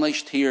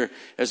astonished here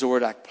is the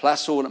word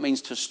akplaso, and it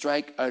means to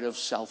strike out of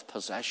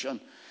self-possession.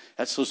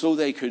 It's as though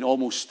they could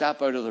almost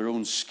step out of their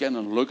own skin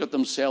and look at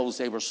themselves.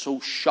 They were so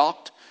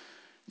shocked.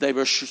 They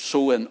were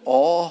so in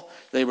awe.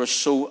 They were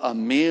so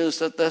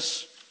amazed at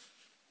this.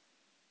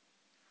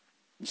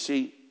 You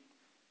see,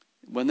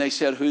 when they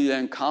said, who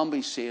then can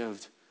be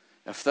saved?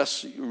 If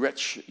this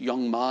rich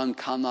young man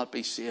cannot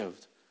be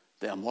saved,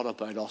 then what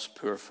about us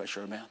poor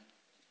fishermen?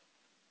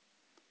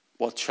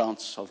 What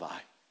chance have I?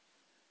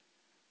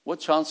 What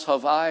chance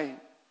have I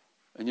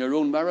in your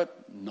own merit?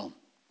 None.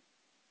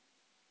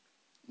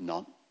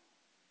 None.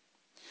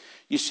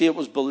 You see, it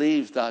was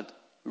believed that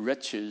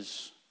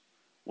riches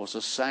was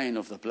a sign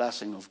of the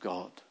blessing of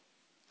God.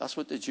 That's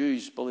what the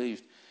Jews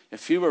believed.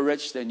 If you were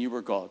rich, then you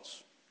were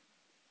God's.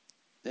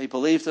 They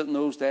believed it in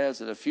those days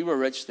that if you were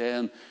rich,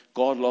 then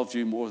God loved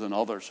you more than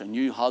others, and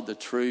you had the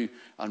true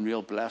and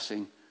real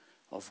blessing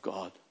of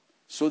God.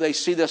 So they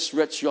see this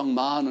rich young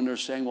man and they're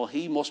saying, well,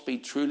 he must be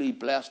truly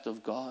blessed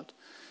of God.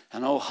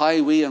 And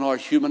how we in our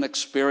human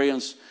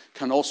experience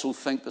can also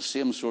think the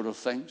same sort of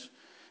things.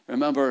 I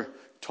remember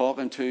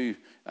talking to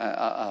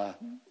a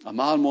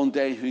man one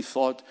day who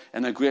thought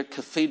in a great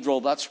cathedral,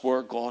 that's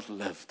where God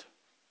lived.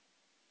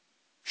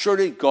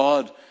 Surely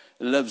God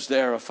lives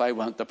there if I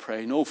went to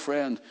pray. No,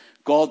 friend,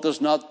 God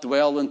does not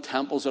dwell in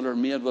temples that are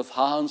made with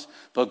hands,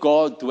 but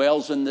God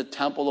dwells in the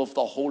temple of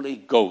the Holy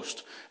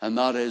Ghost, and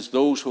that is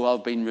those who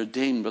have been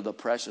redeemed by the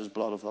precious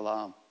blood of the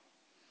Lamb.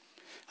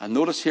 And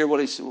notice here what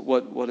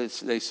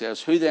they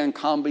says. Who then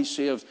can be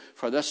saved?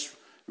 For this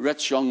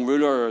rich young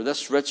ruler or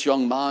this rich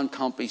young man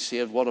can't be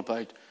saved. What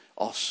about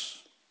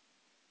us?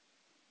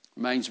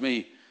 Reminds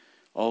me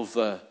of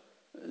the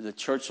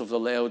church of the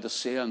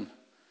Laodiceans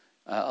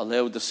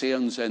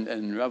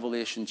in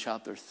Revelation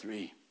chapter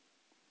 3.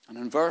 And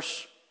in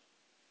verse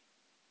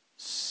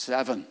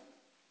 7,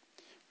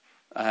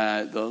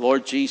 the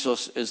Lord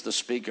Jesus is the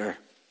speaker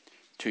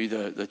to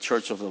the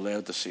church of the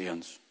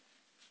Laodiceans.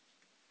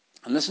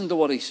 And listen to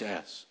what he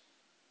says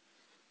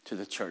to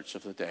the church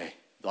of the day.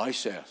 Thou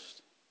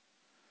sayest,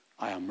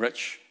 I am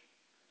rich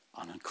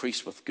and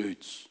increase with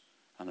goods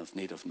and have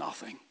need of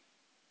nothing.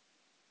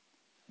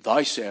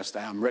 Thou sayest,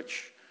 I am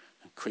rich,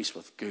 increase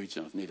with goods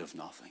and have need of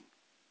nothing.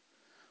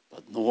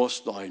 But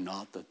knowest thou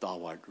not that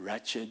thou art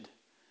wretched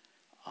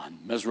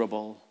and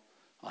miserable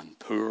and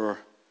poor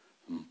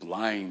and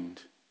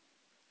blind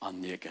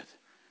and naked?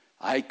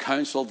 I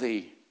counsel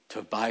thee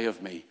to buy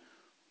of me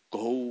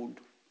gold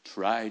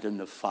tried in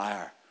the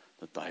fire,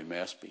 that thou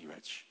mayest be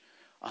rich.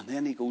 And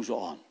then he goes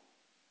on,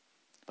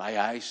 buy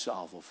eye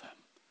salve of him.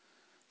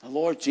 The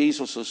Lord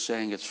Jesus is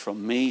saying, it's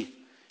from me,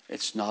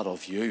 it's not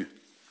of you.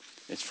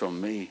 It's from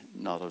me,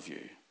 not of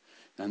you.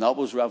 And that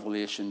was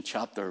Revelation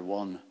chapter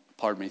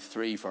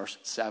 3, verse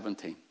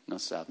 17.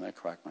 Not 7, I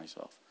correct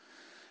myself.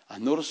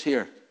 And notice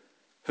here,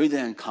 who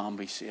then can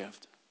be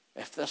saved?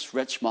 If this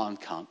rich man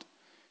can't,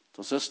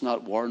 does this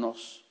not warn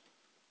us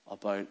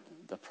about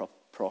the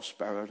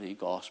prosperity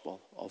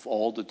gospel of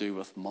all to do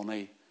with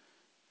money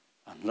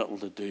and little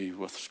to do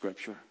with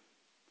Scripture?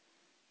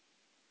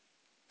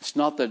 It's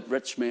not that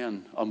rich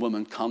men and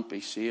women can't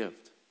be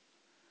saved,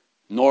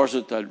 nor is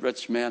it that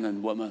rich men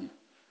and women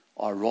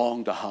are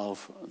wrong to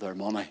have their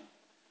money,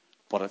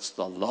 but it's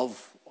the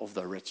love of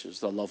the riches,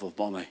 the love of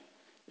money,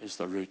 is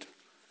the root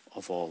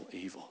of all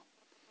evil.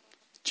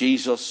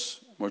 Jesus,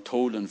 we're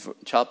told in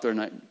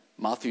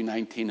Matthew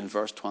 19 and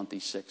verse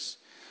 26,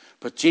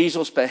 but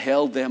Jesus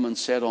beheld them and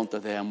said unto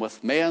them,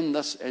 with men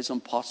this is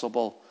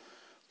impossible,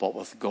 but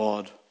with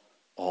God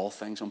all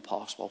things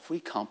impossible. If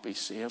we can't be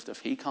saved, if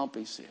he can't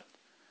be saved,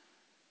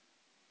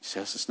 he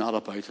says it's not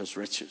about his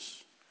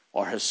riches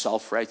or his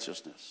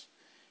self-righteousness.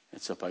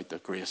 It's about the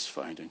grace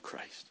found in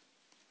Christ.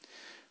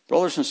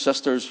 Brothers and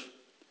sisters,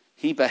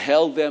 he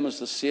beheld them is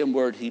the same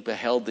word he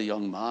beheld the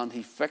young man.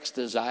 He fixed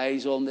his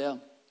eyes on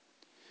them,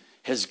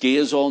 his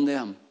gaze on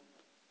them,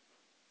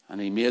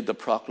 and he made the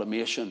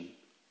proclamation,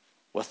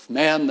 with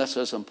men this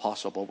is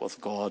impossible, with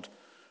God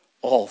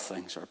all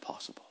things are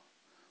possible.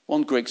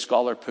 One Greek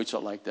scholar puts it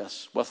like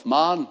this: with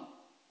man,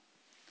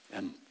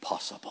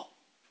 impossible.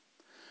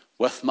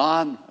 With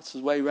man, that's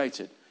the way he writes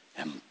it,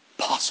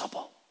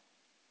 impossible.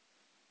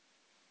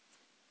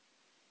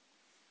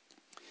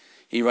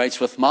 He writes,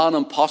 with man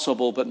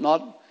impossible, but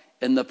not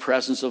in the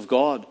presence of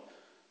God.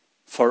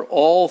 For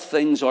all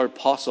things are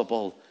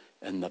possible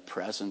in the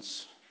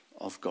presence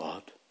of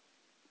God.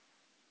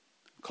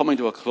 Coming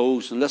to a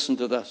close, and listen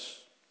to this.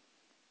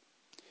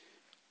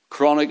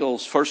 1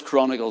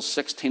 Chronicles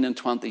 16 and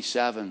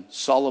 27,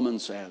 Solomon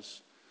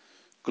says,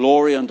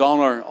 glory and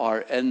honor are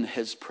in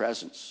his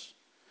presence.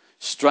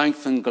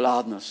 Strength and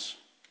gladness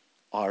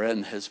are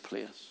in his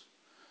place.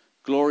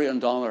 Glory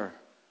and honor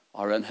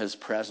are in his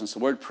presence. The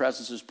word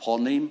presence is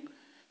ponim.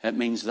 It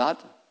means that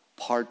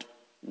part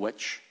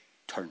which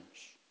turns.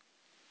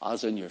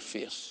 As in your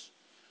face.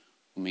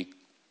 When we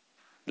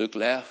look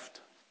left,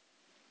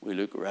 we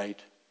look right,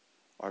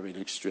 or we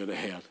look straight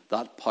ahead.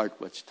 That part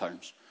which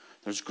turns.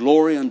 There's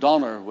glory and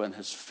honor when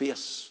his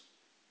face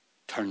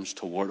turns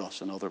toward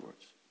us, in other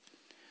words.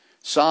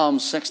 Psalm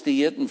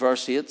 68 and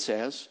verse 8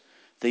 says,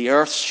 the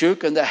earth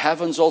shook and the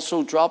heavens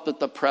also dropped at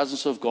the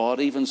presence of God.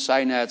 Even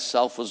Sinai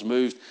itself was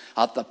moved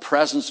at the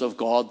presence of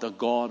God, the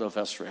God of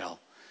Israel.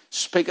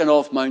 Speaking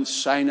of Mount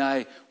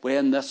Sinai,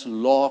 when this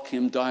law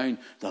came down,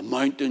 the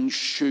mountain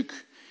shook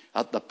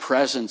at the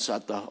presence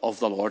of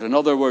the Lord. In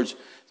other words,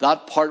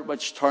 that part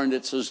which turned,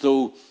 it's as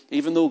though,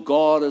 even though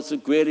God is the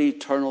great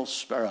eternal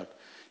Spirit,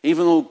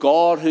 even though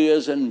God who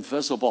is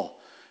invisible,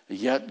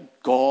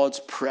 Yet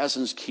God's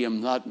presence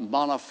came, that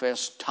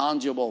manifest,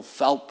 tangible,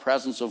 felt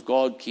presence of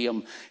God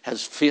came.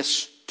 His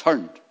face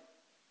turned.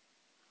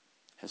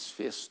 His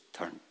face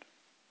turned.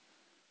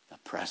 The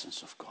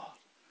presence of God.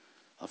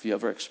 Have you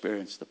ever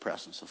experienced the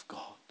presence of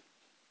God?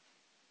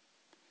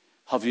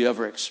 Have you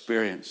ever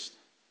experienced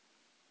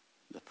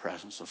the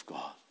presence of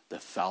God? The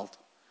felt,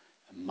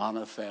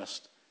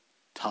 manifest,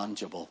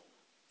 tangible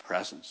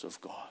presence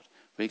of God.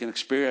 We can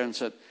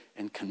experience it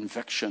in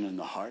conviction in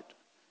the heart,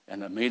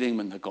 in a meeting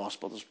when the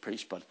gospel is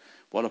preached. But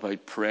what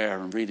about prayer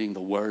and reading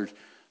the word?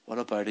 What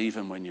about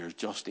even when you're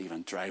just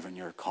even driving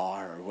your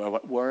car or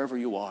wherever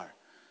you are?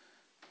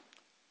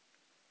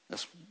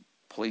 This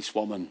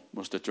policewoman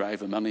was to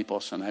drive a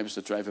minibus, and I was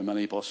to drive a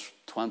minibus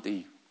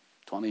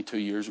 22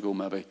 years ago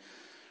maybe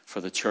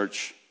for the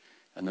church.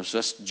 And there's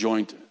this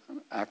joint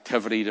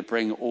activity to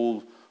bring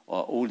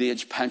old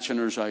age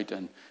pensioners out,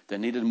 and they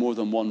needed more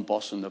than one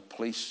bus, and the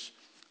police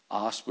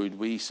asked, would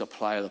we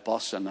supply the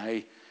bus?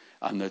 And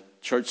the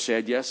church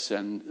said yes,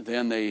 and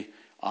then they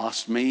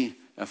asked me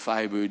if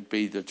I would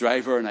be the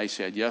driver, and I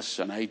said yes,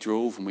 and I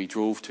drove, and we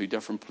drove to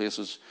different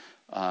places.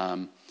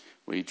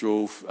 We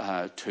drove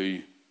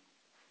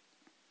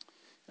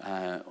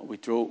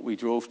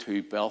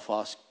to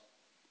Belfast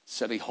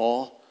City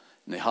Hall,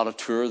 and they had a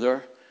tour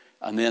there.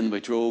 And then we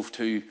drove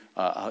to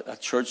a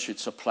church that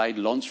supplied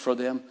lunch for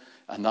them,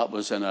 and that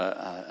was in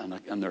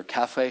their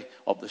cafe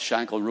up the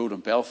Shankill Road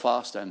in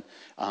Belfast.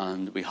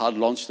 And we had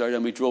lunch there,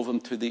 and we drove them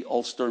to the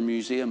Ulster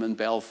Museum in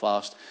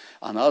Belfast.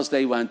 And as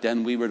they went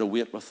in, we were to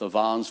wait with the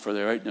vans, for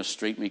they're out in the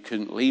street, and we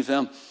couldn't leave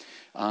them.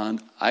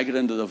 And I got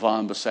into the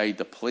van beside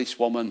the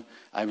policewoman.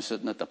 I was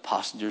sitting at the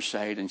passenger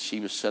side, and she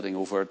was sitting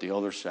over at the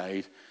other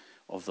side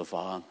of the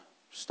van.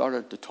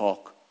 Started to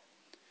talk.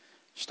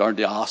 Started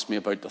to ask me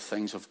about the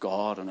things of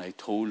God, and I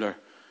told her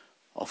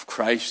of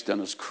Christ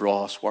and his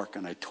cross work,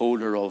 and I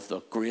told her of the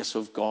grace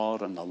of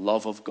God and the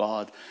love of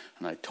God,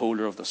 and I told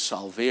her of the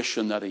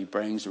salvation that he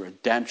brings, the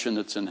redemption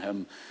that's in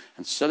him.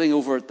 And sitting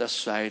over at this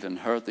side and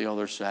her at the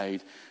other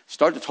side,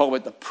 started to talk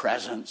about the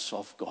presence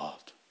of God.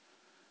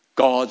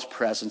 God's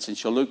presence. And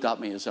she looked at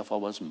me as if I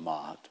was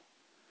mad.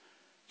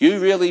 You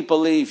really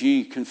believe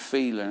you can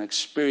feel and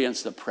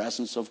experience the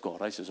presence of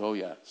God? I says, oh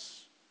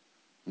yes,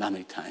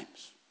 many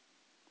times.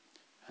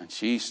 And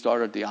she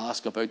started to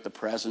ask about the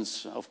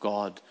presence of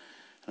God.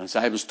 And as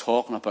I was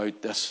talking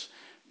about this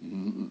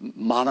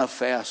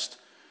manifest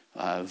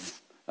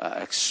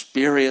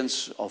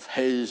experience of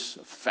his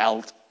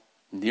felt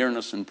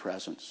nearness and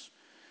presence,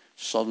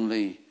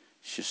 suddenly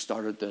she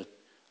started to,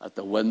 at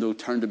the window,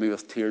 turned to me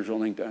with tears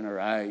running down her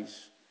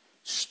eyes,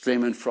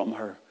 streaming from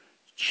her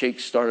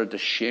cheeks, started to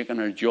shake, and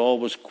her jaw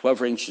was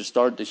quivering. She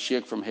started to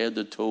shake from head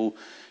to toe.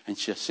 And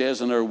she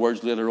says in her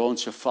words later on,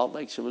 she felt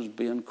like she was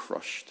being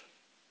crushed.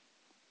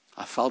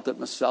 I felt it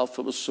myself.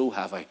 It was so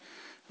heavy. It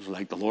was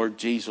like the Lord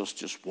Jesus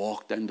just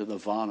walked into the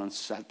van and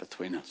sat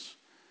between us.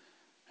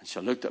 And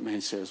she looked at me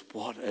and says,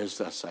 what is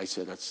this? I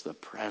said, it's the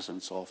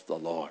presence of the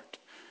Lord.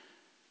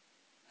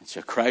 And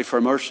she cried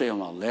for mercy,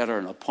 and I led her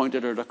and I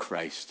pointed her to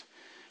Christ.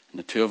 And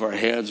the two of our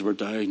heads were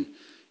down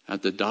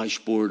at the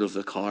dashboard of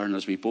the car. And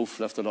as we both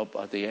lifted up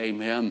at the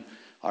amen,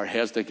 our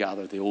heads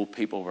together, the old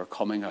people were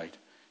coming out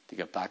to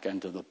get back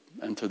into the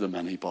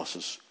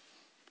minibuses.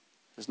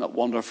 Isn't it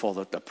wonderful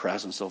that the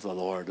presence of the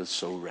Lord is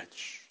so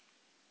rich?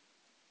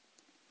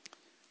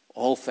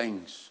 All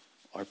things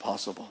are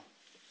possible.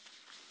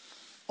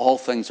 All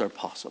things are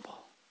possible.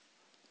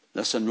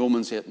 Listen,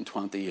 Romans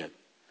 8:28.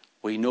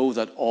 We know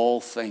that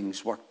all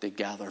things work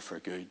together for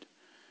good.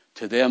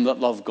 To them that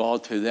love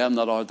God, to them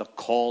that are the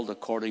called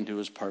according to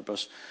his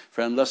purpose.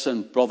 Friend,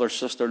 listen, brother,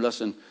 sister,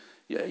 listen.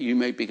 You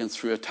may be going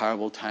through a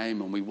terrible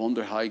time, and we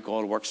wonder how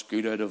God works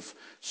good out of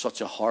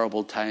such a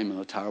horrible time and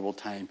a terrible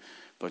time.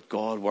 But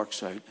God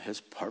works out his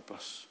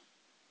purpose.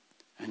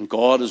 And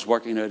God is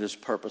working out his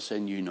purpose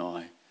in you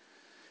now.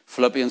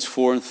 Philippians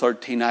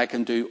 4:13, I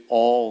can do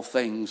all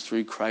things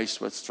through Christ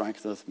which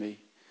strengtheneth me.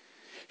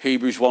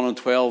 Hebrews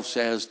 1:12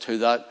 says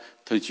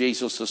to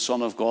Jesus, the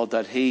Son of God,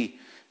 that he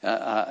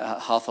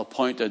hath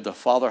appointed, the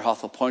Father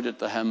hath appointed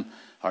to him,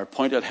 or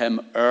appointed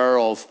him heir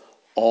of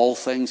all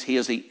things. He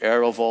is the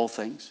heir of all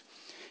things.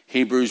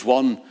 Hebrews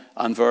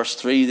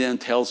 1:3 then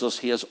tells us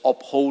he is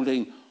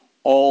upholding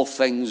all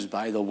things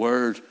by the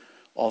word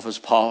of his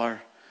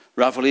power.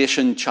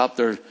 Revelation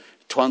chapter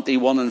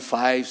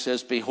 21:5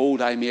 says,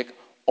 behold, I make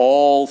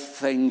all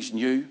things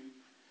new.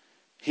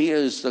 He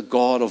is the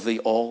God of the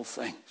all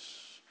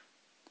things,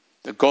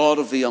 the God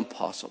of the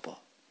impossible.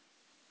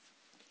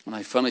 And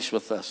I finish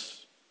with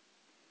this.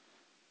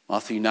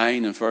 Matthew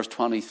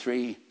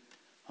 9:23,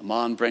 a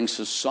man brings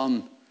his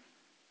son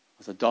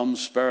with a dumb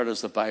spirit,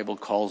 as the Bible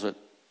calls it,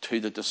 to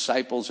the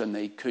disciples, and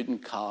they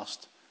couldn't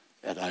cast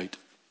it out.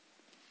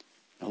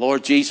 The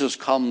Lord Jesus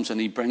comes and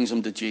he brings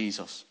him to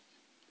Jesus.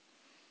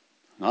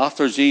 And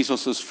after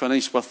Jesus is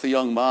finished with the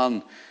young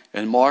man,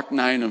 in Mark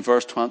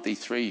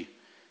 9:23,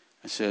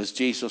 it says,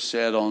 Jesus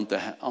said unto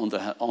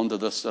the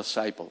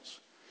disciples,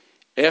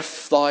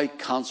 if thou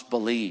canst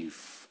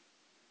believe,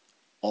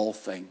 all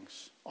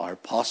things are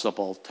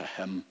possible to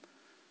him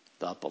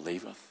that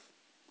believeth.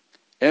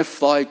 If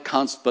thou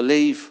canst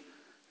believe,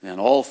 then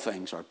all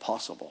things are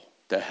possible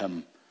to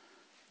him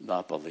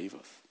that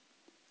believeth.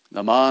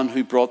 The man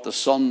who brought the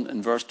son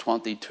in verse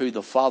 22,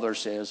 the Father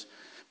says,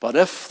 but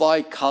if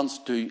thou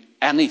canst do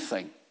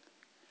anything,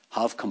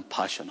 have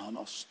compassion on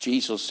us.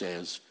 Jesus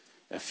says,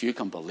 if you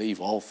can believe,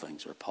 all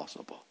things are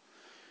possible.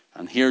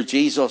 And here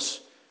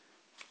Jesus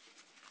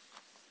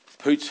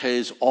puts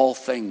his all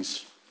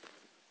things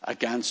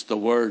against the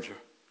word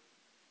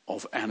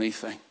of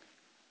anything.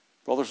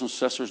 Brothers and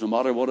sisters, no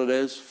matter what it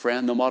is,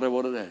 friend, no matter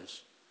what it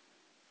is,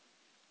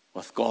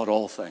 with God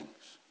all things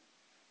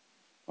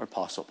are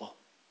possible.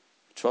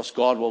 Trust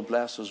God will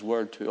bless his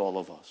word to all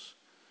of us,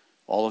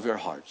 all of your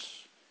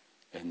hearts,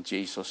 in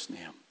Jesus'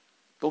 name.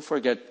 Don't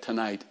forget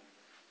tonight.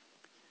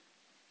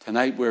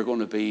 Tonight we're going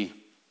to be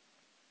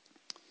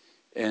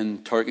in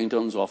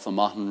Turkingtons off the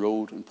Mahon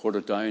Road in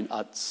Portadown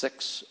at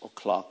 6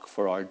 o'clock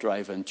for our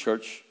drive-in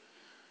church.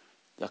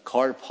 The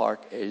car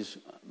park is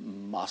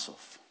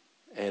massive.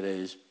 It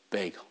is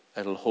big.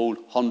 It'll hold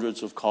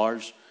hundreds of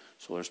cars,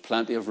 so there's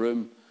plenty of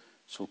room.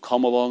 So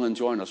come along and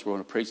join us. We're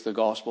going to preach the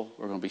gospel.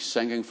 We're going to be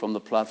singing from the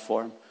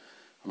platform.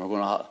 And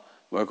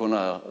we're going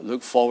to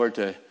look forward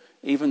to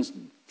even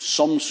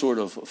some sort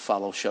of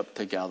fellowship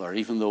together,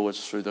 even though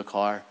it's through the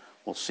car.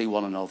 We'll see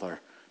one another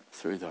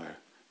through there.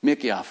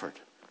 Make the effort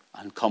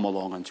and come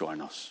along and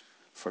join us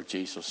for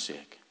Jesus'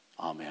 sake.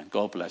 Amen.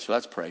 God bless you.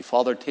 Let's pray.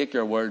 Father, take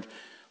your word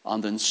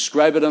and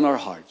inscribe it in our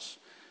hearts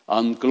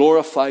and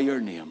glorify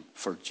your name.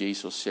 For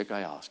Jesus' sake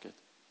I ask it.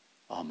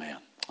 Amen.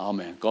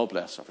 Amen. God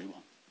bless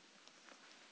everyone.